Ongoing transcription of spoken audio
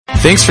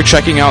Thanks for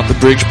checking out the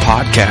Bridge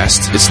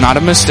Podcast. It's not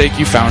a mistake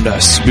you found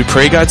us. We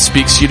pray God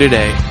speaks to you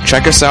today.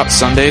 Check us out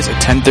Sundays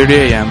at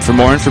 10:30 a.m. For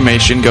more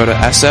information, go to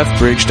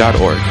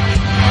sfbridge.org.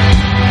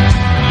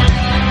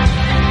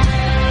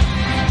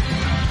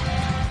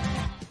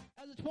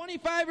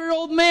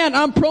 Man,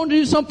 I'm prone to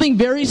do something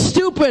very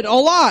stupid a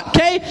lot,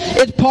 okay?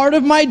 It's part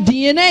of my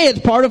DNA. It's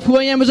part of who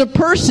I am as a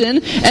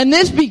person. And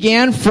this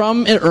began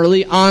from an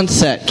early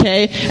onset,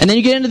 okay? And then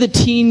you get into the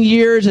teen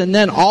years, and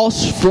then all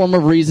form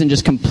of reason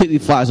just completely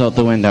flies out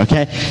the window,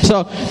 okay?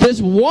 So this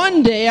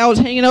one day, I was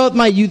hanging out with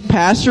my youth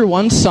pastor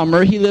one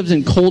summer. He lives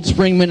in Cold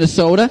Spring,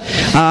 Minnesota.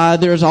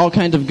 There's all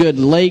kinds of good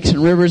lakes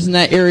and rivers in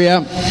that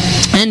area.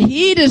 And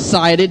he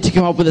decided to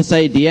come up with this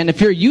idea. And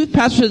if your youth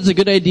pastor says it's a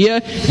good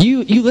idea,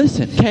 you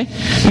listen, okay?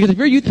 Because if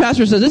your youth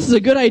pastor says this is a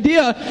good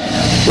idea,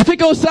 if it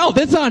goes south,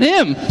 it's on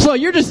him. So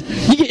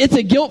it's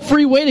a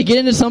guilt-free way to get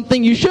into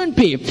something you shouldn't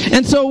be.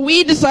 And so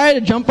we decided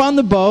to jump on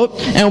the boat,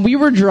 and we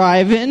were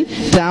driving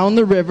down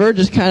the river,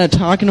 just kind of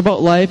talking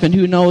about life and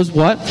who knows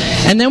what.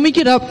 And then we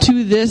get up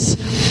to this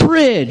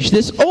bridge,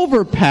 this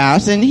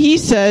overpass, and he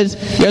says,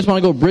 "You guys want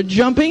to go bridge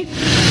jumping?"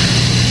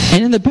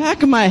 And in the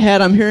back of my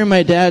head, I'm hearing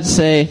my dad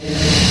say,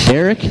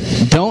 "Derek,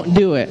 don't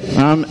do it."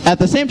 At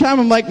the same time,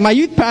 I'm like, my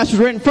youth pastor's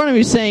right in front of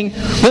me saying,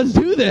 "Let's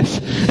do this."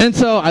 And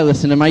so I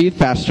listened to my youth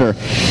pastor.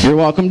 "You're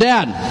welcome,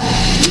 Dad."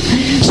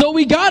 So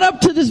we got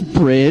up to this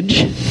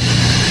bridge,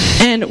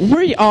 and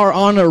we are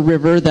on a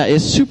river that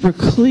is super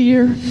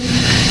clear.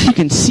 You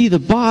can see the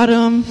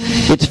bottom.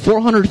 It's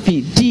 400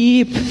 feet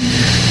deep.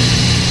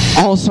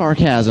 All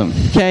sarcasm,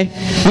 okay?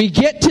 We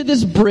get to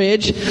this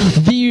bridge.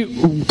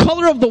 The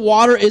color of the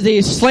water is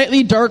a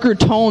slightly darker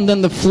tone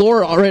than the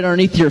floor right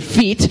underneath your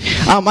feet.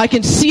 I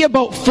can see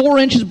about 4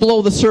 inches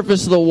below the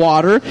surface of the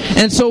water.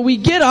 And so we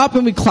get up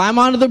and we climb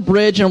onto the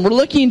bridge and we're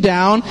looking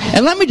down.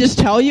 And let me just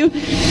tell you,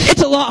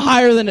 it's a lot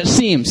higher than it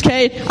seems,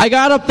 okay? I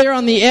got up there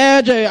on the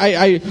edge.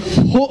 I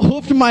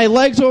hoofed my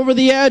legs over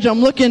the edge.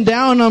 I'm looking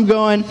down and I'm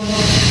going,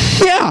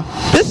 yeah,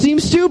 this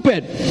seems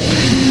stupid.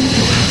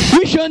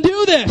 We shouldn't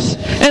do this.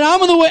 And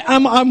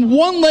I'm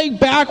one leg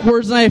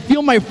backwards, and I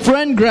feel my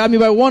friend grab me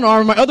by one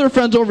arm. My other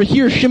friend's over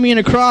here shimmying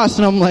across,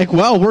 and I'm like,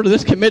 well, we're to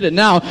this committed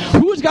now.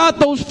 Who's got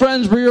those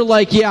friends where you're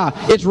like, yeah,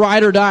 it's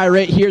ride or die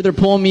right here. They're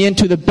pulling me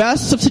into the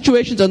best of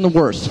situations and the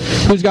worst.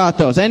 Who's got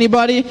those?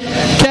 Anybody?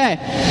 Okay.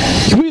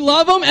 We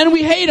love them and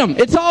we hate them.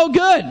 It's all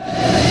good.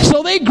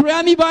 So they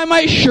grab me by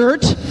my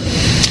shirt,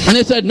 and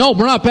they said, no,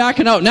 we're not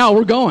backing out now.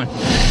 We're going.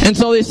 And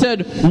so they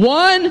said,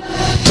 1,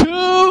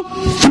 2,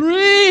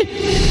 3,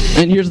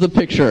 and here's the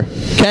picture,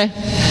 okay?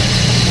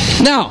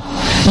 Now,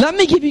 let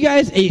me give you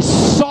guys a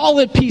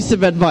solid piece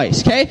of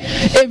advice, okay?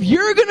 If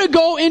you're going to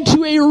go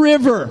into a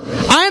river,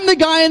 I'm the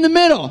guy in the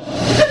middle.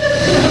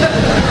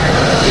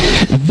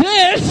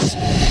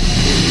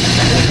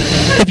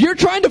 If you're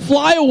trying to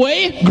fly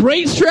away,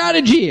 great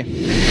strategy.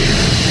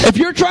 If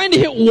you're trying to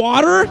hit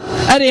water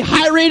at a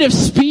high rate of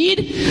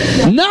speed,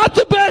 not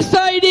the best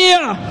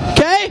idea,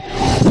 okay?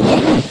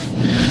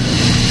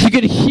 You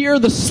could hear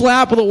the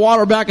slap of the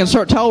water back and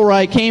start telling where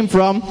I came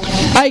from.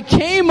 I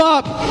came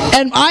up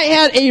and I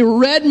had a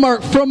red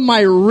mark from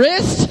my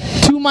wrist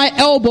to my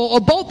elbow,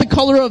 about the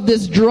color of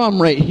this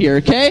drum right here,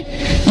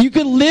 okay? You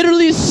could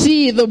literally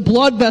see the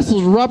blood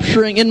vessels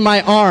rupturing in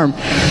my arm.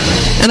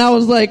 And I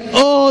was like,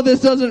 oh, this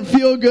doesn't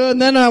feel good.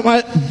 And then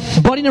my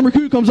buddy number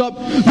 2 comes up,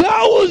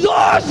 that was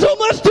awesome,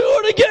 let's do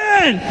it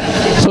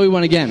again. So we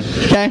went again,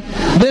 okay?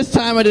 This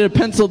time I did a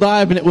pencil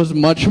dive and it was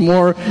much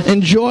more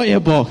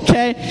enjoyable,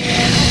 okay?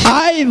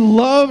 I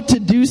love to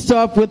do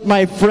stuff with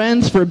my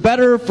friends, for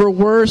better or for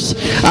worse.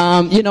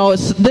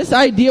 This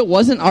idea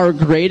wasn't our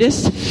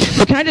greatest,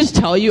 but can I just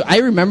tell you, I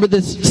remember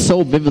this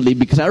so vividly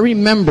because I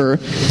remember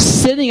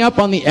sitting up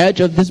on the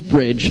edge of this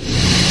bridge,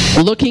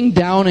 looking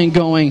down and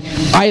going,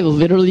 I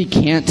literally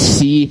can't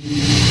see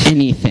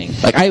anything.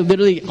 Like,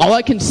 all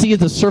I can see is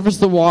the surface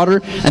of the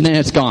water, and then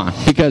it's gone.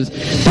 Because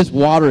this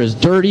water is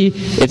dirty,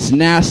 it's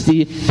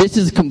nasty. This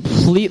is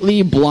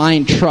completely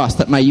blind trust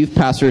that my youth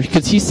pastor,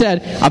 because he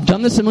said, I've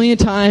done this a million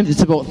times,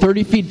 it's about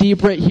 30 feet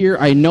deep right here,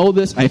 I know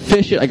this, I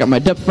fish it, I got my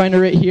depth finder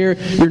right here,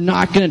 you're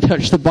not going to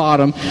touch the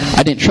bottom.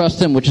 I didn't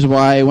trust him, which is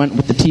why I went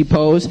with the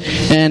T-pose,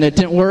 and it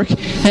didn't work.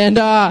 And,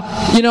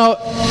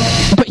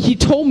 but he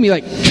told me,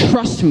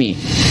 trust me,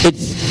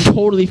 it's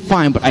totally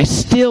fine, but I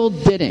still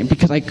didn't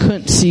because I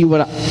couldn't see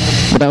what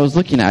I was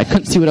looking at. I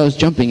couldn't see what I was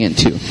jumping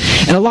into.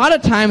 And a lot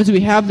of times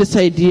we have this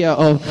idea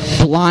of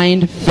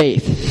blind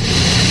faith.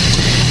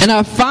 And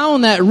I've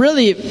found that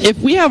really, if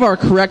we have our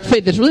correct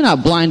faith, it's really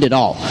not blind at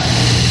all.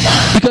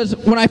 Because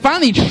when I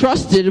finally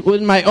trusted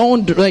with my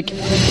own,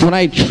 when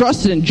I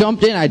trusted and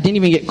jumped in, I didn't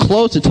even get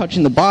close to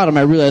touching the bottom.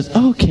 I realized,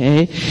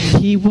 okay,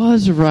 he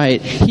was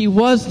right. He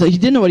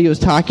didn't know what he was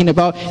talking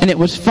about, and it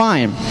was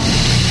fine.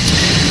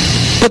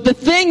 But the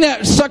thing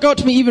that stuck out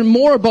to me even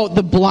more about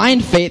the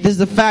blind faith is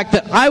the fact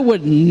that I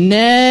would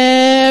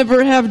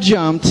never have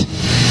jumped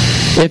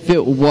if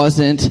it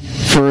wasn't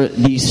for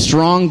the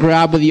strong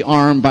grab of the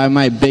arm by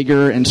my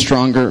bigger and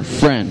stronger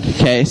friend,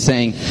 okay,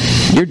 saying,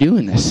 you're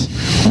doing this.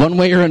 One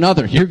way or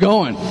another, you're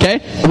going, okay?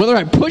 Whether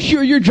I push you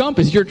or you jump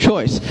is your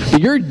choice.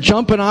 But you're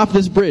jumping off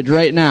this bridge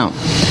right now.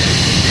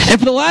 And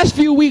for the last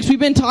few weeks, we've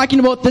been talking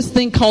about this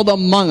thing called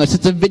Among Us.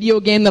 It's a video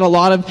game that a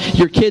lot of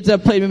your kids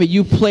have played. Maybe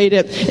you played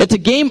it. It's a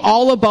game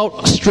all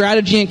about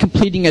strategy and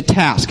completing a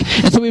task.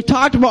 And so we've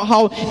talked about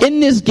how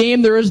in this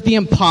game there is the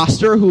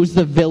imposter, who's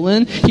the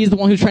villain. He's the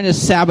one who's trying to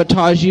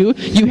sabotage you.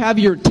 You have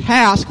your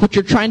task, which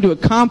you're trying to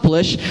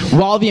accomplish,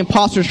 while the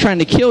imposter is trying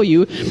to kill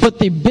you. But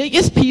the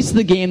biggest piece of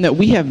the game that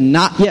we have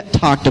not yet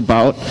talked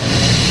about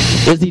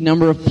is the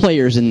number of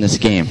players in this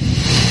game.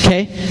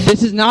 Okay?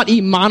 This is not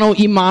a mano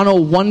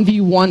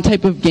 1v1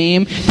 type of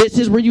game. This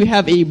is where you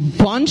have a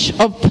bunch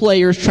of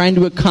players trying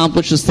to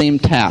accomplish the same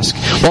task,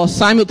 while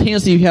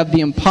simultaneously you have the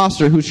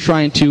imposter who's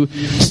trying to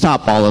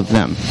stop all of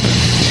them.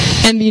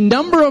 And the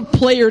number of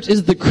players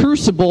is the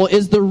crucible,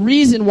 is the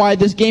reason why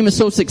this game is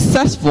so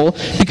successful,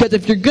 because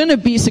if you're going to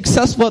be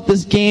successful at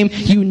this game,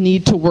 you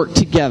need to work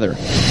together.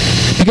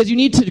 Because you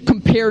need to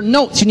compare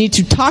notes. You need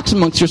to talk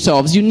amongst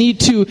yourselves. You need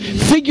to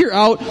figure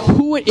out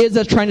who it is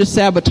that's trying to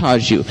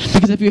sabotage you.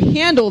 Because if you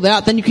handle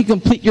that, then you can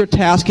complete your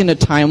task in a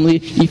timely,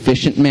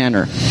 efficient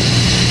manner.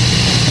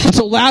 And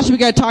so last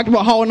week I talked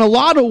about how in a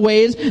lot of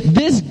ways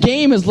this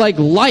game is like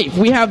life.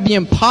 We have the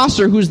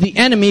imposter who's the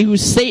enemy,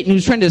 who's Satan,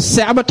 who's trying to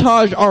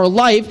sabotage our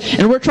life,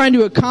 and we're trying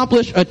to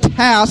accomplish a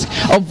task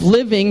of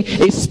living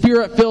a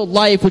spirit-filled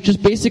life, which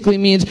just basically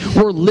means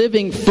we're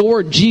living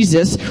for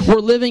Jesus. We're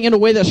living in a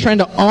way that's trying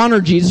to honor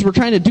Jesus. We're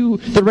trying to do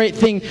the right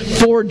thing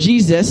for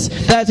Jesus.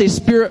 That's a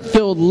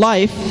spirit-filled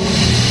life.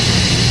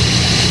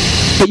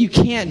 But you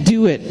can't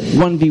do it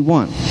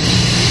 1v1.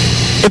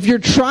 If you're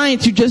trying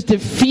to just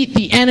defeat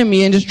the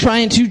enemy and just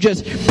trying to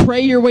just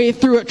pray your way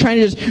through it, trying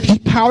to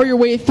just power your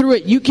way through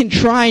it, you can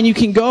try and you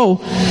can go.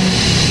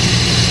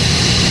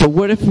 But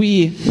what if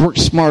we work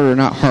smarter,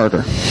 not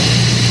harder?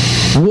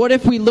 What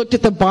if we looked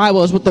at the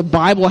Bible as what the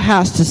Bible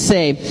has to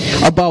say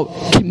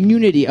about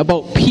community,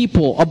 about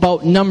people,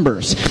 about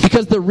numbers?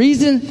 Because the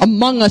reason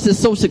Among Us is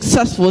so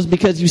successful is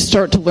because you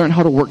start to learn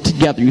how to work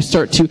together. You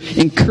start to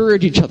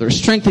encourage each other,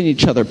 strengthen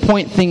each other,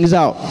 point things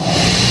out.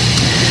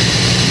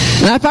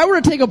 Now, if I were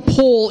to take a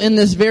poll in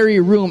this very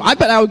room, I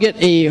bet I would get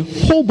a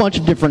whole bunch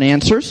of different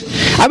answers.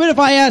 I bet if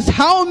I asked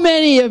how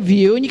many of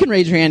you, and you can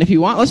raise your hand if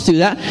you want, let's do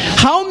that.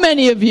 How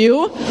many of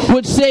you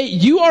would say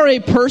you are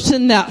a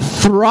person that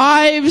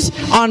thrives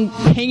on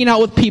hanging out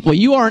with people?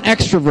 You are an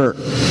extrovert.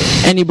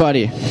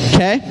 Anybody?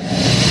 Okay?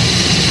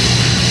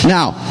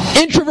 Now,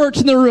 introverts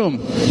in the room,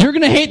 you're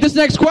going to hate this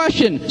next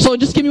question, so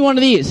just give me one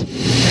of these.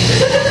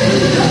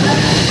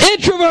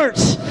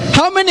 Introverts!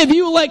 How many of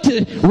you like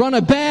to run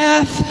a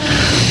bath,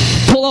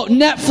 pull out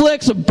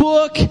Netflix, a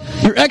book,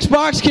 your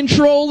Xbox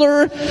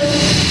controller,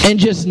 and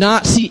just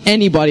not see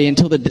anybody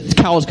until the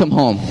cows come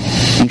home?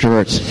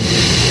 Introverts.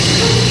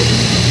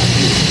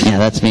 Yeah,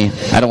 that's me.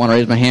 I don't want to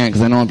raise my hand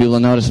because I don't want people to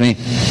notice me.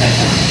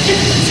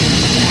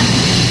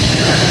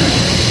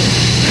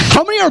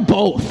 How many are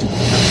both?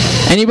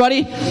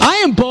 Anybody? I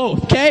am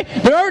both, okay?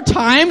 There are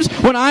times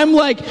when I'm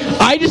like,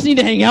 I just need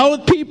to hang out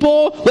with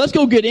people. Let's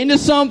go get into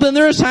something.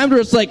 There's times where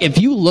it's like, if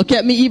you look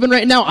at me even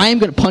right now, I am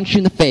going to punch you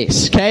in the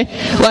face, okay?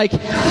 Like,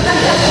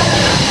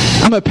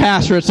 I'm a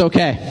pastor. It's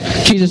okay.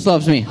 Jesus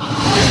loves me.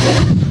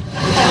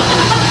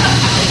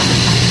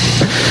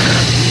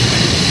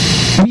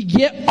 We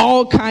get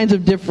all kinds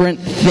of different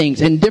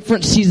things, and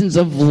different seasons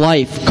of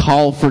life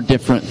call for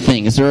different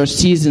things. There are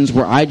seasons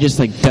where I just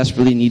like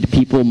desperately need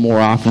people more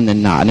often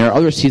than not, and there are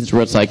other seasons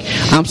where it's like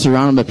I'm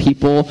surrounded by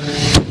people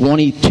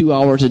 22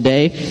 hours a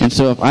day, and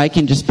so if I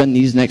can just spend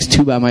these next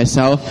 2 by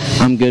myself,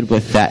 I'm good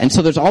with that. And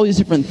so there's all these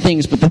different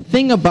things, but the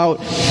thing about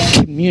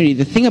community,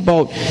 the thing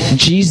about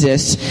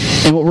Jesus,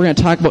 and what we're going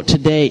to talk about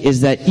today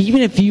is that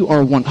even if you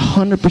are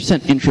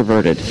 100%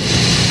 introverted,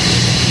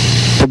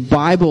 the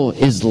Bible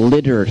is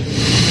littered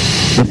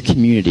with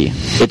community.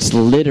 It's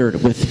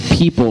littered with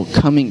people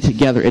coming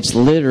together. It's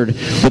littered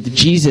with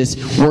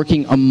Jesus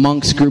working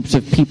amongst groups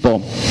of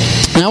people.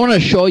 And I want to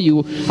show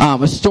you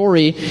a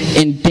story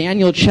in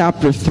Daniel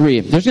chapter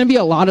 3. There's going to be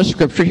a lot of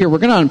scripture here. We're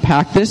going to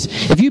unpack this.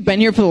 If you've been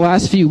here for the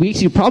last few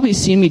weeks, you've probably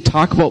seen me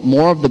talk about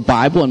more of the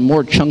Bible and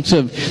more chunks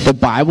of the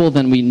Bible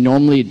than we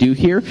normally do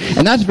here.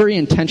 And that's very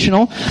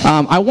intentional.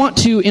 I want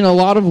to, in a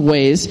lot of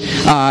ways,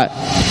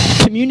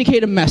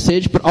 communicate a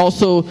message, but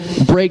also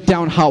break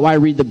down how I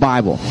read the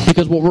Bible.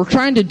 Because what we're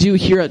trying to do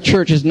here at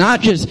church is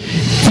not just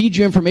feed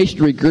you information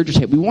to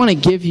regurgitate. We want to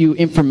give you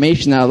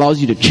information that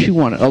allows you to chew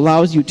on it,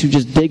 allows you to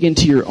just dig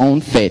into your own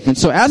faith. And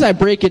so as I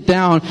break it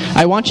down,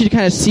 I want you to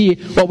kind of see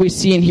what we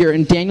see in here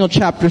in Daniel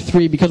chapter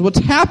 3, because what's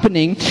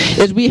happening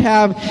is we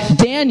have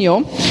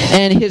Daniel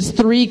and his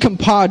 3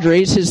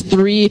 compadres, his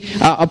 3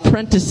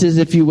 apprentices,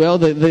 if you will,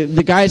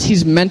 the guys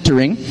he's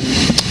mentoring.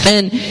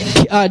 And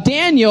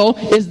Daniel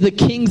is the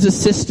king's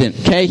assistant,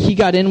 okay? He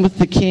got in with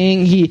the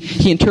king.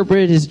 He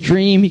interpreted his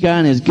dream. He got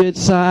on his good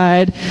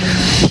side.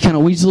 He kind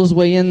of weaseled his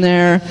way in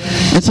there.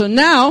 And so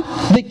now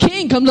the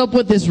king comes up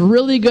with this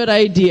really good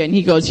idea. And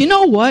he goes, you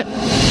know what?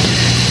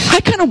 I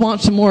kind of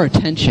want some more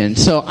attention.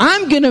 So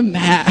I'm going to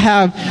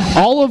have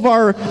all of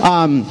our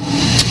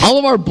all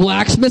of our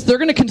blacksmiths, they're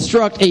going to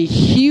construct a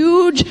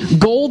huge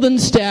golden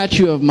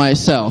statue of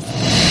myself.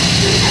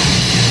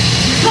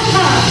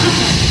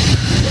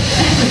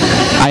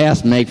 I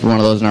asked Meg for one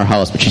of those in our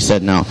house, but she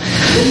said no.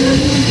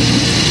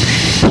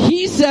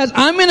 He says,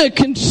 I'm going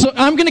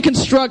to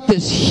construct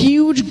this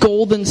huge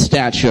golden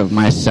statue of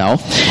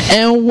myself,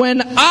 and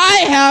when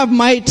I have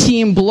my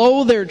team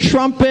blow their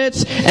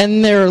trumpets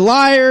and their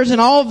lyres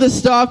and all of this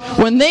stuff,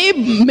 when they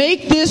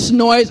make this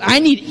noise, I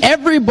need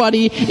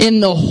everybody in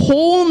the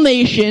whole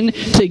nation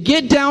to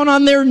get down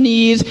on their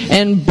knees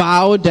and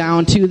bow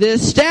down to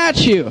this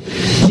statue.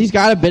 He's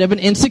got a bit of an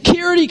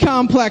insecurity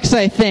complex,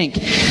 I think.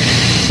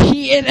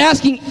 He is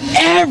asking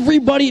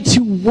everybody to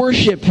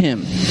worship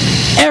him.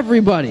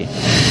 Everybody.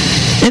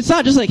 It's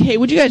not just like, hey,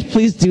 would you guys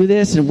please do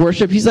this and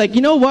worship? He's like,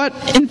 you know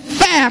what? In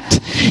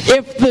fact,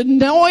 if the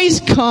noise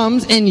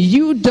comes and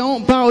you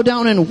don't bow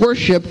down and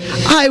worship,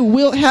 I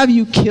will have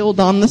you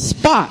killed on the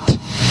spot.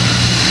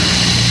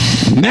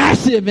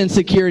 Massive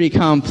insecurity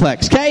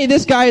complex. Okay,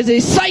 this guy is a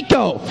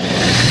psycho.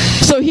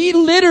 So he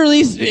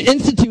literally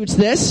institutes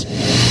this,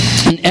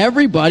 and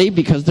everybody,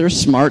 because they're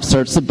smart,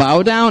 starts to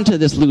bow down to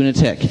this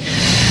lunatic.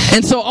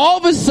 And so all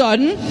of a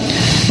sudden,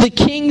 the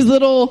king's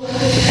little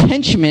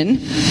henchman,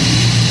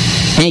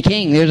 hey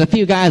king, there's a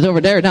few guys over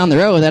there down the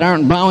road that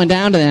aren't bowing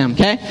down to them,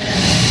 okay?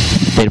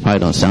 They probably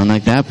don't sound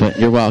like that, but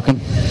you're welcome.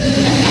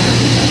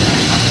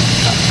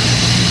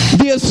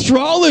 The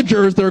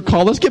astrologers, they're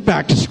called. Let's get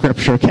back to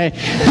scripture, okay?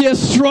 The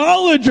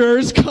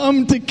astrologers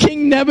come to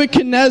King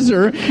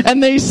Nebuchadnezzar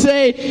and they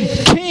say,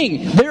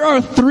 King, there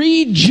are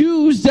 3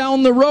 Jews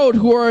down the road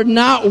who are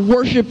not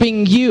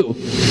worshiping you.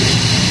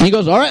 And he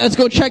goes, all right, let's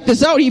go check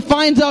this out. He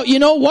finds out, you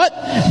know what?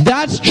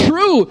 That's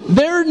true.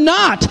 They're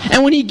not.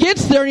 And when he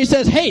gets there and he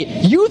says,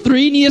 hey, you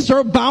 3 need to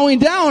start bowing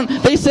down,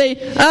 they say,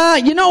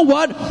 you know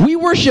what? We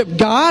worship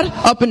God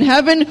up in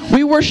heaven.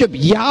 We worship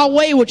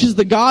Yahweh, which is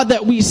the God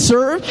that we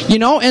serve, you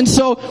know, and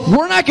so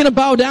we're not going to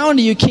bow down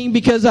to you, King,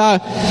 because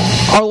our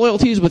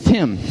loyalty is with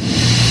him.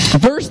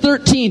 Verse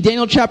 13,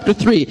 Daniel chapter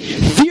 3.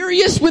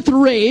 Furious with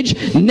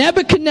rage,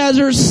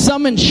 Nebuchadnezzar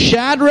summoned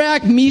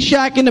Shadrach,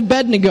 Meshach, and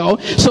Abednego.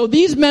 So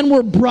these men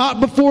were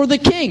brought before the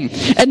king.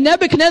 And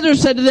Nebuchadnezzar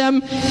said to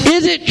them,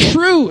 is it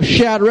true,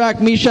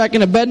 Shadrach, Meshach,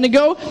 and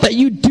Abednego, that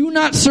you do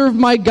not serve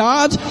my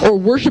gods or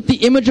worship the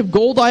image of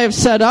gold I have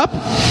set up?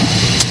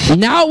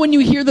 Now when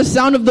you hear the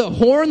sound of the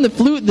horn, the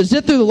flute, the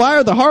zither, the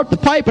lyre, the harp, the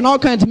pipe, and all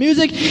kinds of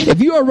music,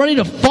 if you are ready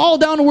to fall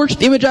down and worship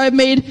the image I have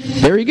made,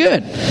 very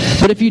good.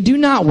 But if you do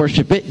not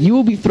worship it, you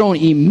will be thrown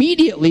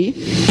immediately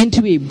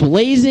into a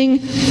blazing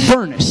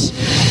furnace.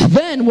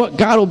 Then what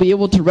God will be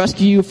able to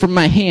rescue you from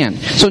my hand.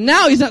 So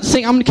now he's not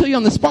saying, I'm going to kill you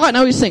on the spot.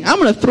 Now he's saying, I'm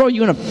going to throw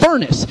you in a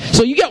furnace.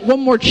 So you got one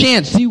more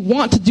chance. Do you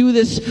want to do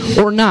this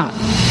or not?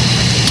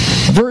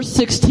 Verse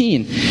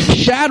 16.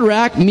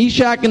 Shadrach,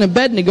 Meshach, and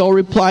Abednego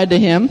replied to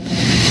him,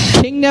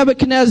 King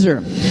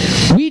Nebuchadnezzar,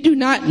 we do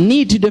not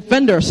need to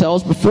defend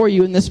ourselves before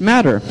you in this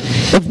matter.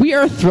 If we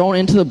are thrown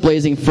into the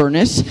blazing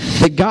furnace,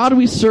 the God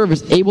we serve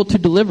is able to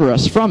deliver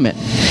us from it,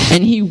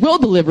 and he will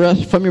deliver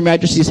us from your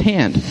majesty's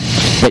hand.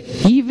 But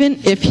even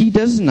if he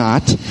does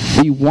not,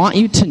 we want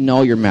you to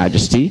know, your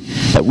majesty,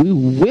 that we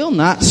will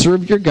not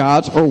serve your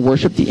gods or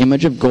worship the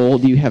image of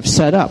gold you have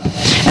set up.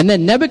 And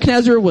then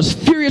Nebuchadnezzar was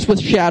furious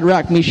with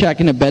Shadrach, Meshach,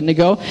 and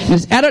Abednego, and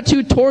his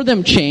attitude toward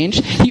them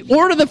changed. He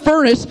ordered the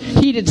furnace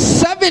heated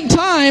 7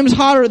 times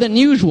hotter than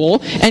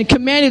usual, and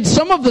commanded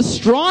some of the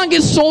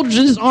strongest soldiers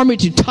in his army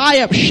to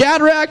tie up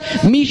Shadrach,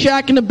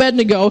 Meshach, and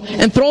Abednego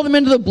and throw them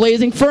into the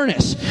blazing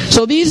furnace.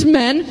 So these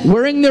men,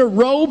 wearing their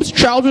robes,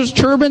 trousers,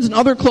 turbans, and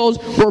other clothes,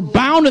 were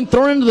bound and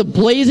thrown into the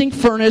blazing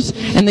furnace,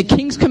 and the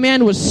king's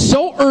command was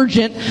so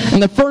urgent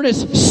and the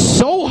furnace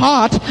so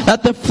hot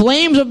that the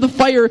flames of the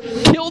fire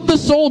killed the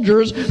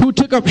soldiers who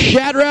took up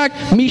Shadrach,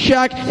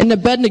 Meshach, and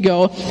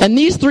Abednego, and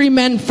these 3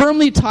 men,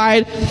 firmly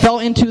tied, fell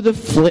into the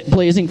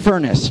blazing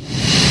furnace.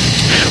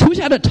 Who's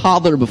had a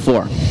toddler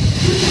before?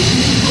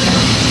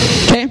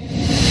 Okay,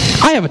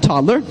 I have a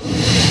toddler.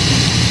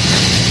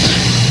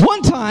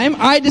 One time,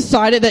 I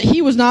decided that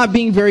he was not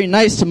being very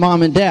nice to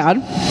mom and dad,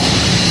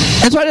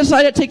 and so I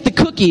decided to take the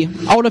cookie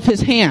out of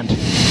his hand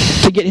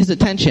to get his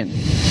attention.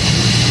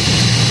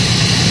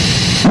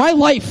 My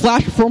life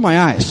flashed before my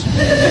eyes.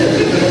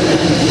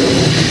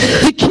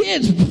 The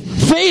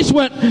kid's face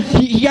went,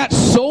 he got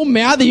so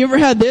mad that you ever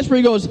had this where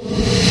he goes,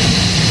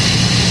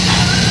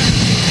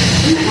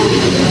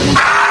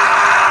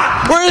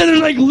 where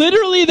there's like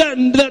literally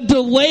that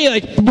delay,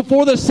 like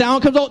before the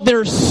sound comes out,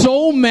 they're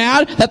so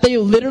mad that they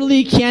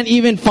literally can't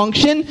even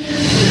function.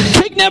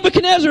 King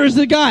Nebuchadnezzar is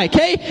the guy,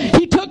 okay?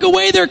 He took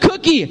away their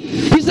cookie.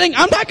 He's saying,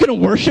 I'm not going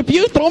to worship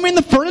you. Throw me in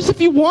the furnace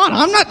if you want.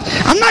 I'm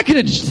not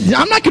going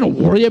to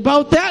worry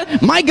about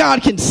that. My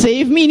God can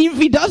save me, and even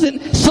if he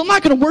doesn't, still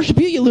not going to worship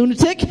you, you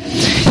lunatic.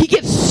 He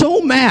gets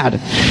so mad.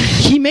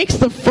 He makes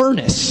the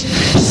furnace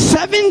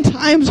 7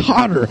 times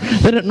hotter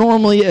than it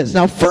normally is.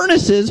 Now,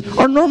 furnaces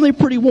are normally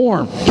pretty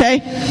warm, okay?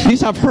 At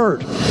least I've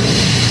heard.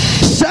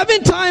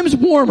 7 times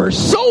warmer,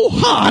 so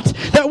hot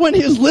that that when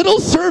his little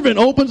servant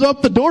opens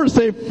up the door to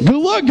say, good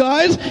luck,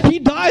 guys, he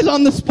dies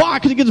on the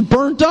spot because he gets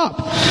burnt up.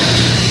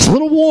 It's a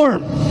little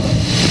warm.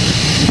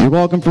 You're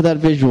welcome for that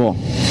visual.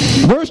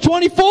 Verse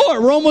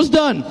 24, we're almost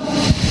done.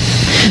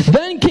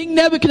 Then King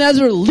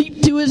Nebuchadnezzar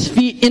leaped to his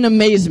feet in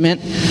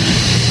amazement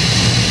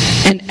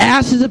and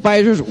asked his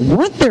advisors,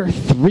 weren't there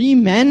 3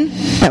 men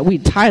that we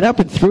tied up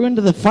and threw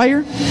into the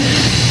fire?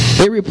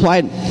 They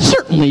replied,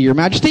 certainly, Your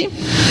Majesty.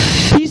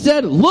 He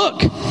said,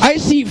 look, I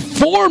see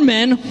 4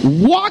 men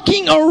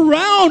walking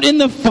around in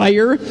the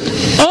fire,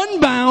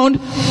 unbound,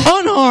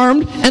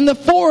 unharmed, and the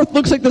 4th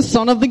looks like the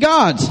son of the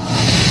gods.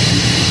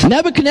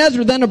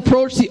 Nebuchadnezzar then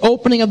approached the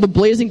opening of the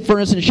blazing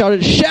furnace and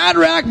shouted,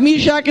 Shadrach,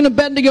 Meshach, and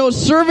Abednego,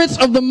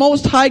 servants of the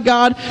Most High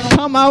God,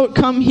 come out,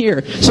 come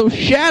here. So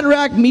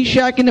Shadrach,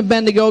 Meshach, and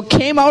Abednego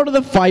came out of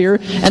the fire,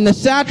 and the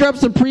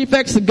satraps, the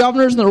prefects, the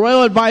governors, and the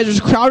royal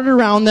advisors crowded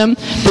around them.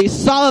 They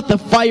saw that the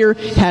fire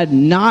had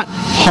not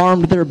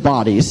harmed their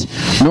bodies,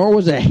 nor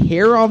was a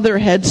hair of their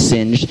head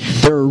singed.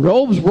 Their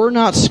robes were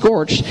not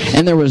scorched,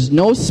 and there was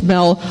no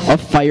smell of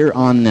fire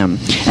on them.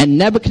 And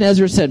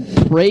Nebuchadnezzar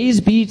said,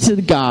 Praise be to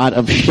the God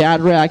of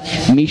Shadrach,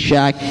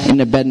 Meshach, and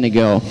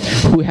Abednego,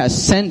 who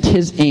has sent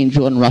his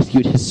angel and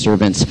rescued his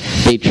servants.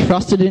 They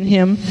trusted in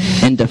him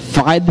and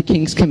defied the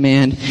king's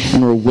command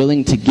and were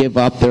willing to give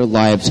up their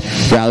lives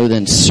rather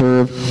than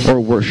serve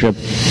or worship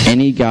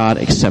any god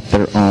except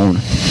their own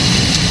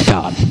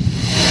God.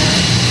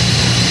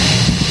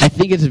 I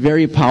think it's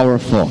very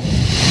powerful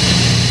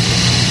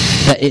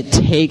that it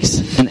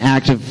takes an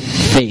act of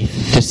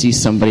faith to see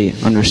somebody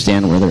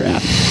understand where they're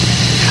at.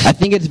 I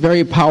think it's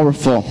very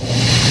powerful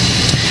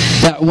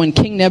that when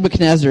King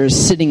Nebuchadnezzar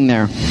is sitting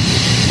there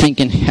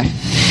thinking,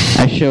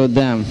 I showed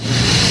them,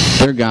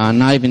 they're gone,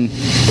 not even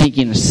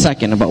thinking a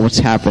second about what's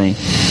happening,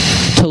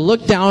 to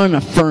look down in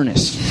a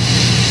furnace,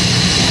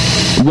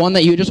 one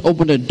that you just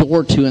opened a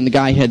door to and the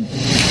guy had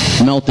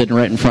melted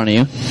right in front of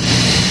you,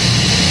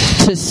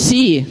 to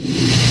see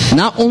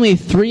not only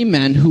 3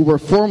 men who were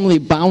formerly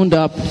bound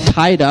up,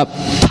 tied up,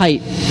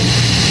 tight,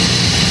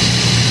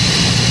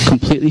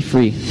 completely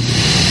free,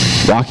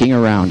 walking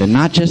around. And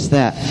not just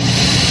that,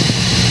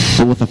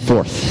 but with a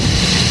 4th.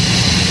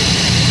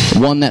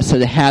 One that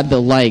said had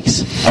the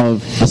likes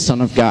of the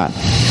Son of God.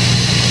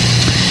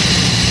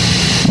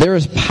 There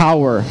is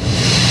power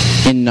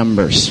in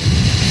numbers.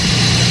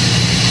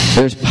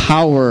 There's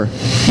power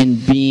in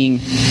being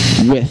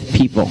with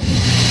people.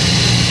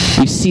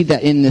 We see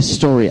that in this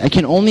story. I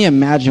can only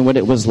imagine what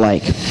it was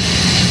like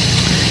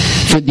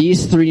for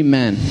these 3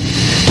 men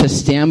to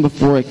stand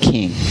before a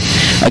king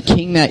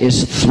that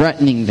is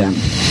threatening them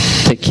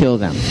to kill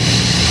them.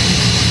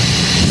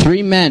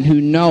 3 men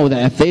who know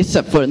that if they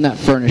set foot in that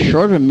furnace,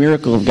 short of a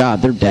miracle of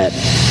God, they're dead.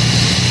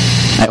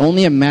 I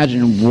only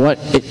imagine what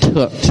it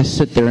took to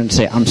sit there and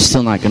say, I'm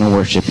still not going to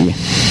worship you.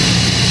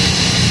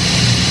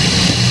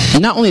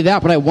 And not only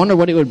that, but I wonder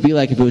what it would be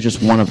like if it was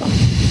just one of them.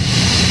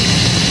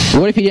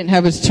 What if he didn't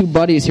have his 2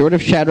 buddies here? What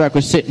if Shadrach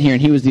was sitting here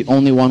and he was the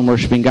only one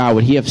worshiping God?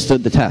 Would he have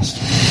stood the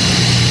test?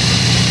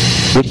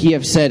 Would he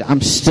have said, I'm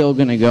still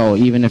going to go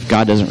even if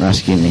God doesn't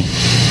rescue me?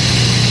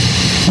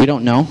 We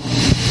don't know.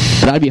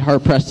 But I'd be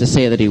hard-pressed to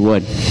say that he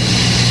would.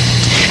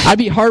 I'd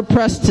be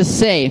hard-pressed to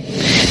say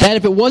that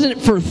if it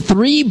wasn't for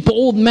 3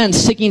 bold men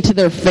sticking to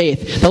their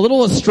faith, the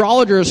little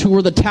astrologers who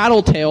were the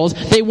tattletales,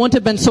 they wouldn't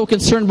have been so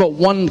concerned about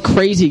one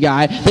crazy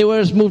guy. They would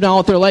have just moved on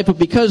with their life. But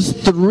because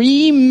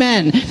 3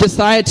 men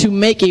decided to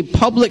make a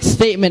public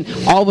statement,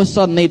 all of a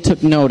sudden they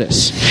took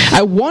notice.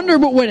 I wonder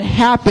what would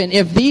happen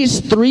if these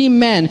 3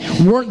 men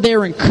weren't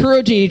there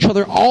encouraging each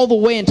other all the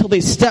way until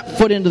they stepped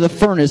foot into the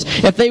furnace.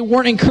 If they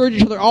weren't encouraging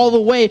each other all the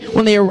way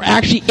when they were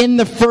actually in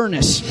the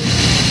furnace.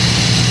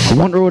 I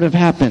wonder what would have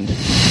happened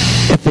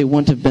if they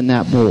wouldn't have been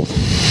that bold.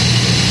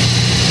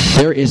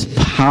 There is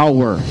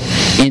power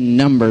in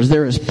numbers.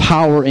 There is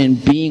power in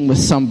being with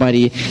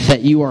somebody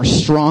that you are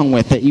strong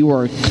with, that you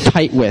are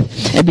tight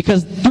with. And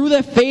because through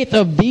the faith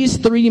of these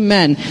 3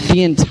 men,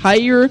 the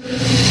entire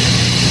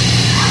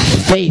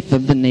faith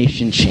of the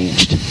nation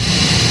changed.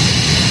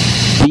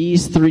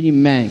 These 3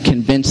 men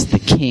convinced the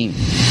king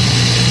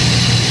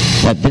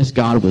that this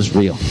God was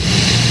real.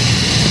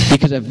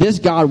 Because if this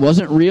God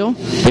wasn't real,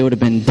 they would have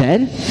been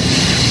dead.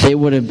 They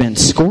would have been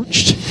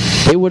scorched.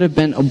 They would have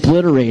been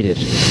obliterated.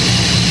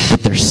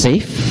 But they're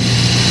safe.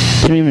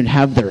 They don't even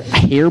have their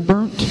hair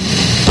burnt.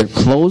 Their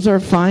clothes are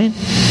fine.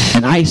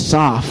 And I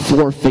saw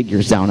 4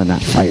 figures down in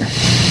that fire.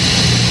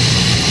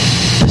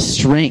 The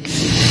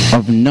strength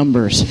of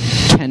numbers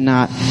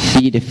cannot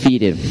be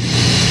defeated.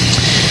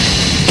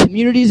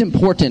 Community is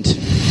important.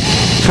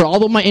 For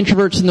all of my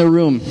introverts in the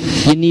room,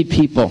 you need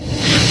people.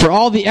 For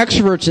all the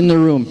extroverts in the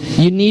room,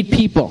 you need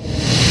people.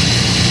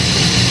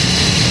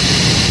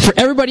 For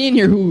everybody in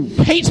here who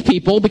hates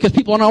people because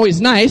people aren't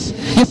always nice,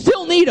 you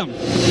still need them.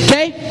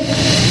 Okay?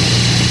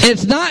 And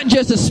it's not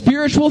just a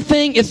spiritual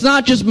thing. It's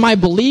not just my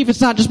belief.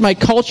 It's not just my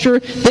culture.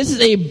 This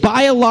is a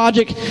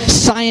biologic,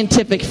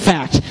 scientific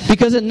fact.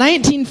 Because in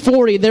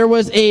 1940, there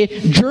was a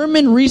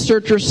German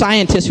researcher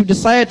scientist who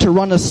decided to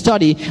run a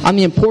study on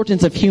the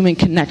importance of human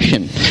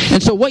connection.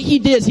 And so what he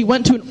did is he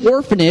went to an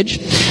orphanage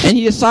and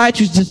he decided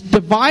to just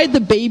divide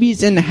the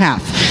babies in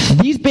half.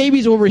 These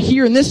babies over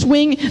here in this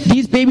wing,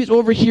 these babies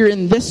over here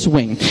in this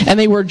wing. And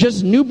they were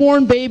just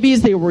newborn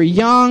babies. They were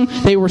young.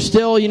 They were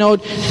still,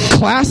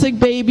 classic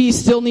babies,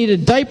 still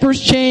needed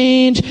diapers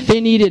changed. They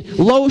needed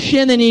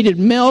lotion. They needed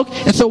milk.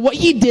 And so what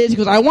he did is he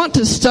goes, I want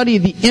to study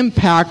the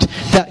impact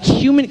that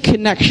human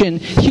connection,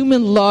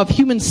 human love,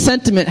 human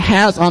sentiment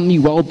has on the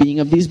well-being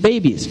of these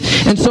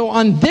babies. And so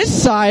on this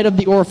side of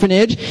the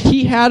orphanage,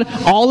 he had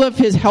all of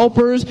his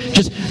helpers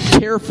just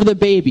care for the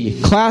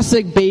baby.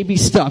 Classic baby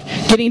stuff.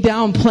 Getting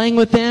down, playing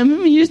with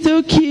them. You're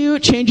so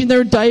cute. Changing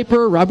their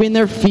diaper, rubbing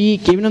their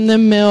feet, giving them the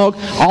milk,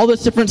 all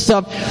this different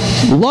stuff.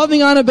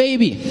 Loving on a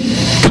baby.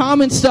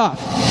 Common stuff.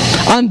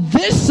 On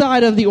this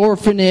side of the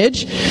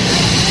orphanage,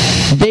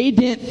 they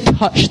didn't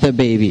touch the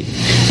baby.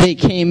 They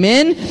came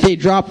in, they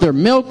dropped their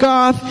milk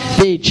off,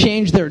 they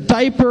changed their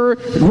diaper,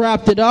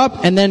 wrapped it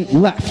up, and then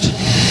left.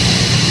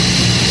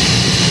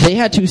 They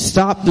had to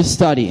stop the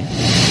study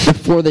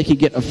before they could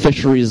get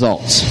official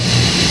results.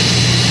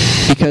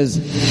 Because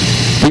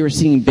they were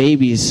seeing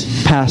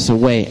babies pass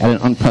away at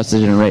an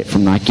unprecedented rate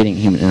from not getting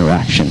human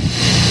interaction.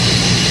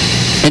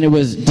 And it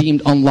was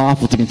deemed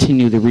unlawful to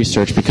continue the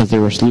research because they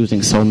were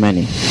losing so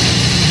many.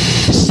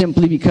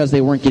 Simply because they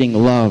weren't getting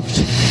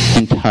loved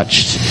and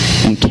touched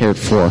and cared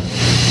for,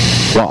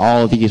 while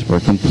all of these were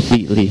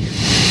completely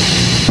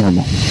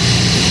normal,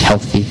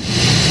 healthy,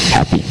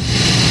 happy.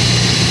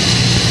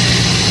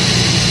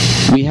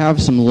 We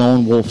have some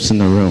lone wolves in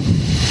the room.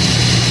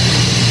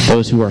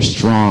 Those who are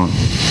strong,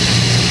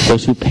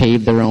 those who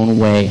pave their own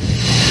way,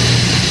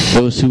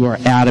 those who are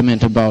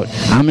adamant about,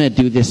 I'm going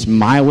to do this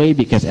my way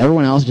because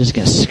everyone else is just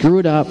going to screw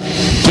it up,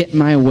 get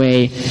my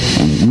way,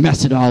 and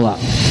mess it all up.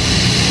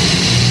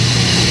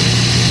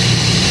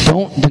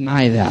 Don't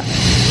deny that.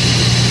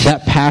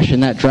 That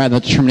passion, that drive,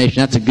 that determination,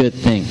 that's a good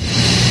thing.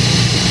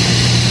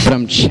 But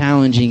I'm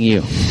challenging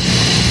you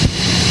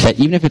that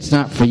even if it's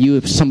not for you,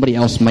 if somebody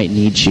else might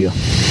need you.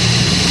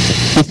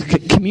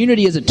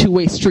 Community is a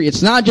two-way street.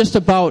 It's not just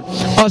about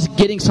us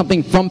getting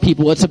something from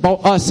people. It's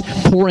about us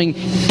pouring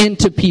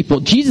into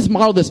people. Jesus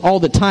modeled this all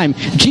the time.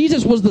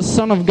 Jesus was the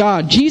Son of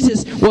God.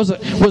 Jesus was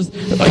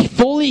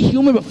fully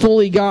human but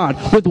fully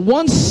God. With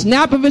one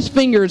snap of his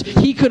fingers,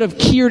 he could have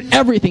cured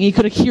everything. He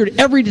could have cured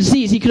every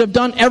disease. He could have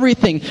done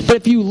everything. But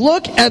if you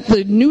look at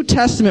the New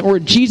Testament where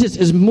Jesus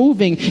is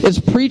moving, is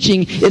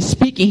preaching, is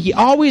speaking, he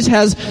always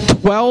has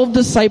 12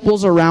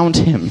 disciples around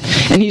him.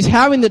 And he's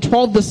having the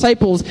 12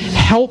 disciples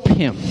help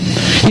him.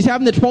 He's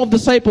having the 12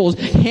 disciples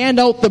hand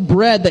out the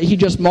bread that he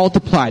just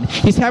multiplied.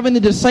 He's having the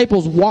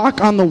disciples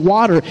walk on the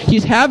water.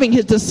 He's having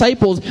his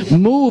disciples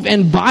move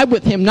and vibe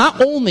with him, not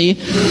only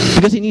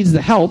because he needs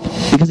the help,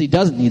 because he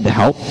doesn't need the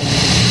help.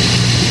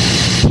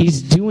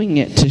 He's doing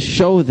it to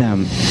show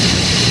them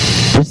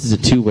this is a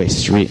two-way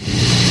street.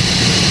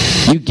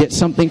 You get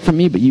something from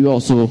me, but you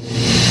also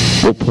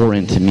will pour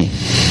into me.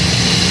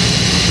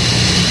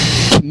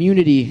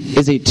 Community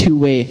is a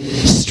two-way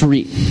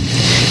street.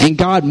 And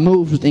God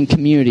moves within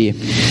community.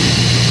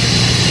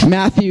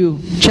 Matthew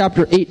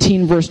chapter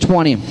 18, verse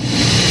 20.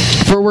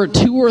 For where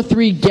 2 or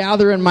 3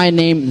 gather in my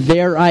name,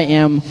 there I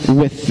am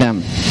with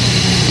them.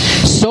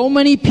 So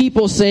many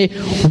people say,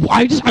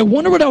 I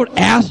wonder what I would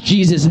ask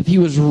Jesus if he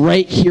was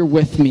right here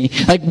with me.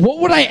 Like, what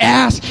would I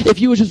ask if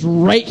he was just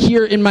right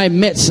here in my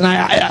midst? And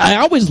I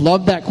always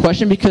love that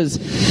question because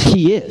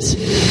he is.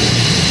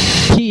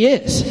 He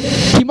is.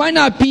 He might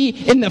not be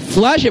in the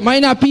flesh. It might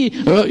not be,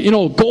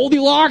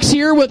 Goldilocks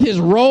here with his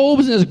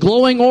robes and his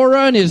glowing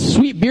aura and his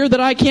sweet beard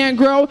that I can't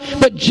grow.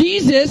 But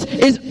Jesus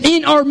is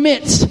in our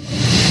midst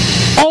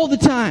all the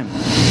time,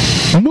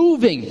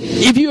 moving.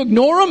 If you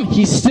ignore him,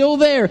 he's still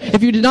there.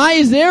 If you deny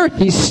he's there,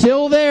 he's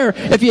still there.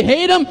 If you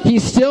hate him,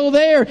 he's still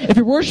there. If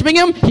you're worshiping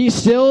him, he's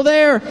still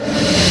there.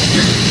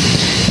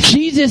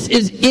 Jesus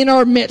is in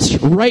our midst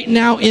right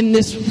now in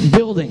this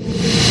building.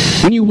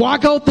 When you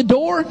walk out the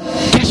door,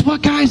 guess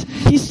what, guys?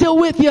 He's still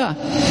with you.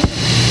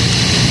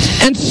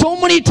 And so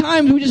many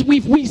times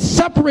we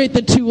separate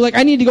the two. Like,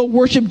 I need to go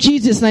worship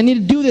Jesus and I need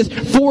to do this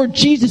for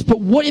Jesus.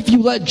 But what if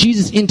you let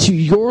Jesus into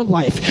your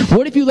life?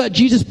 What if you let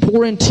Jesus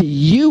pour into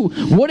you?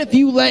 What if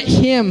you let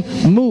him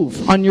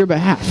move on your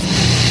behalf?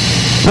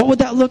 What would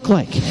that look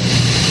like?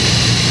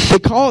 They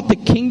call it the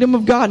kingdom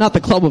of God, not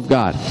the club of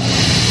God.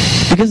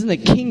 Because in the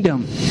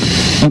kingdom,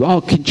 you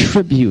all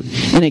contribute.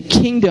 In a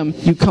kingdom,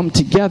 you come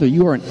together.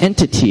 You are an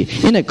entity.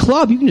 In a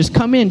club, you can just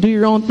come in, do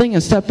your own thing,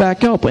 and step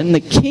back out. But in the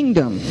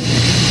kingdom,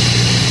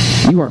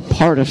 you are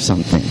part of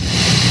something.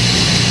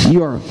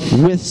 You are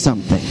with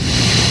something.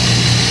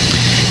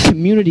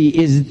 Community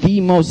is the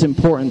most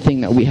important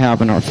thing that we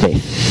have in our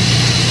faith.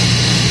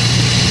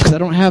 Because I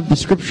don't have the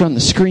scripture on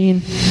the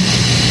screen.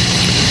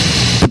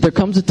 But But there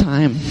comes a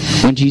time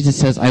when Jesus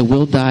says, I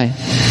will die,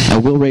 I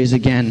will raise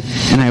again,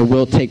 and I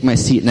will take my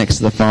seat next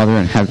to the Father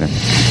in heaven.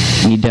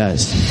 And he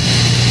does.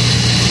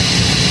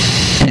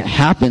 And it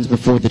happens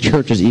before the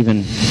church is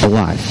even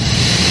alive.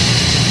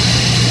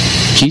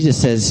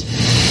 Jesus says,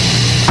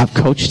 I've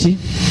coached you,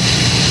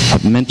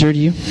 I've mentored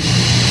you,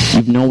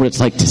 you know what it's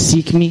like to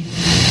seek me,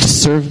 to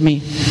serve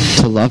me,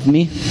 to love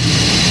me.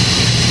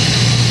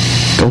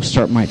 Go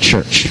start my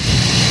church.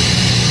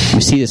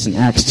 We see this in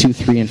Acts 2,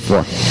 3, and 4.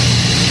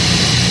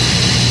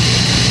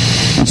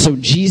 And so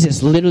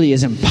Jesus literally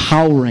is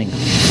empowering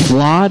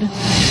flawed,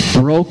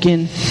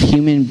 broken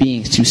human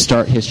beings to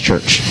start his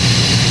church.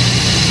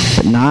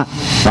 But not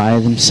by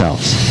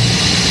themselves.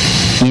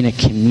 In a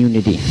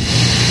community.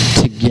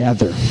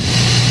 Together.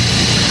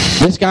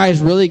 This guy is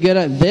really good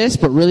at this,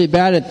 but really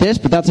bad at this,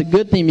 but that's a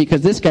good thing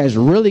because this guy is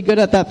really good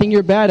at that thing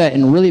you're bad at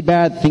and really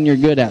bad at the thing you're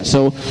good at.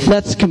 So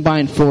let's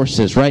combine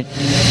forces, right?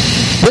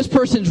 This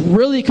person's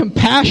really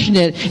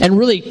compassionate and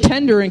really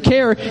tender and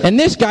care, and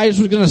this guy is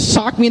going to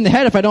sock me in the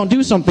head if I don't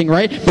do something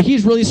right, but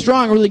he's really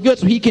strong, really good,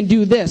 so he can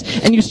do this.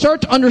 And you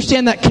start to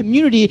understand that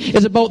community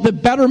is about the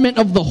betterment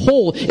of the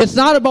whole. It's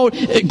not about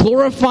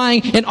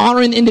glorifying and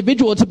honoring the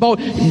individual. It's about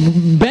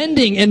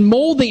bending and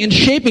molding and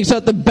shaping so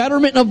that the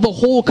betterment of the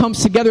whole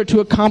comes together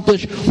to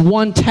accomplish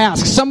one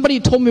task.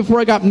 Somebody told me before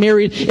I got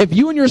married, if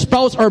you and your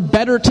spouse are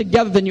better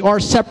together than you are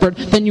separate,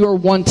 then you are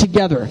one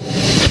together.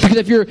 Because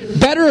if you're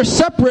better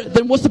separate,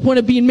 then what's the point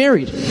of being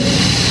married?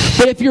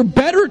 But if you're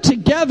better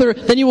together,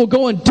 then you will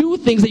go and do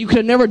things that you could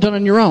have never done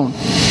on your own.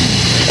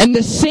 And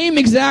the same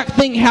exact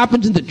thing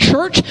happens in the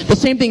church. The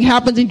same thing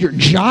happens in your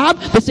job.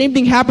 The same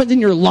thing happens in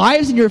your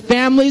lives, in your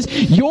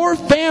families. Your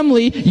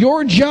family,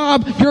 your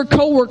job, your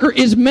coworker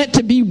is meant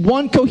to be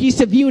one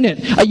cohesive unit.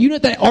 A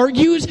unit that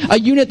argues, a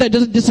unit that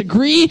doesn't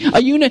disagree,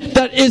 a unit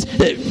that is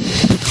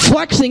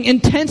flexing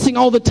and tensing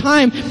all the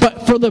time,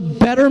 but for the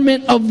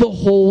betterment of the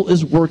whole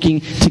is working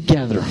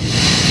together.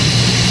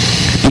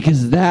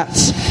 Because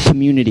that's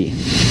community.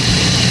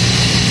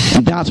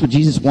 And that's what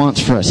Jesus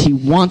wants for us. He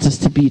wants us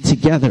to be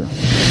together.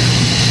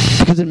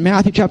 Because in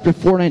Matthew chapter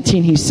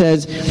 4:19, he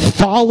says,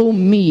 follow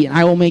me and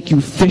I will make you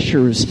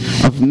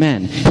fishers of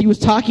men. He was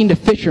talking to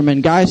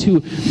fishermen, guys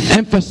who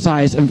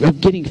emphasize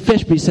of getting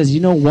fish, but he says, you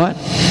know what?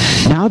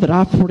 Now that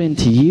I've poured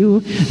into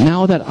you,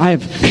 now that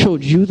I've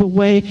showed you the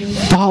way,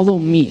 follow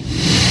me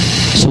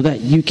so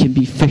that you can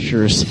be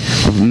fishers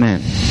of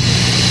men.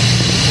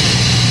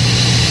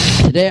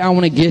 Today I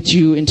want to get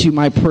you into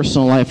my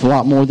personal life a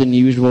lot more than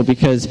usual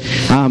because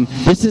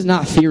this is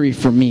not theory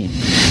for me.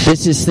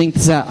 This is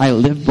things that I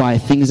live by,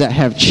 things that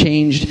have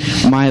changed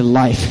my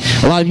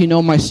life. A lot of you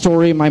know my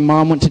story. My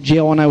mom went to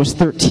jail when I was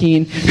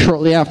 13.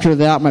 Shortly after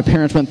that, my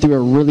parents went through a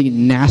really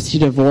nasty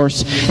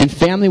divorce, and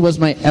family was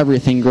my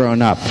everything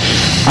growing up.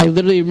 I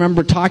literally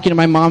remember talking to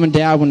my mom and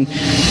dad when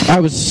I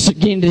was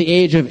getting to the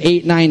age of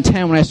 8, 9,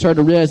 10 when I started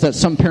to realize that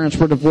some parents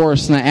were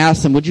divorced, and I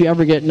asked them, would you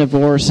ever get a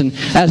divorce? And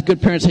as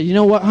good parents said, you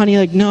know what, honey,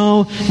 like,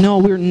 no,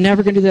 we're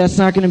never going to do that. It's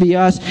not going to be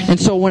us. And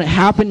so when it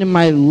happened in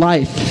my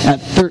life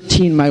at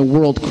 13, my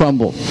world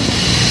crumbled.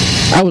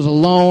 I was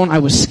alone. I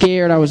was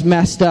scared. I was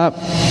messed up.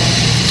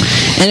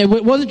 And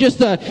it wasn't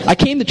just I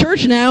came to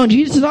church now and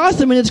Jesus is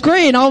awesome and it's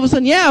great. And all of a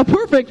sudden, yeah,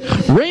 perfect.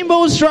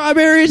 Rainbows,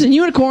 strawberries, and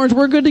unicorns,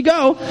 we're good to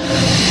go.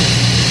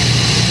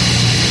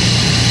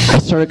 I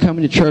started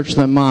coming to church with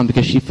my mom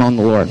because she found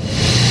the Lord.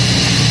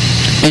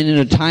 And in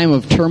a time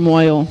of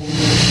turmoil,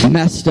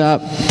 messed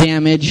up,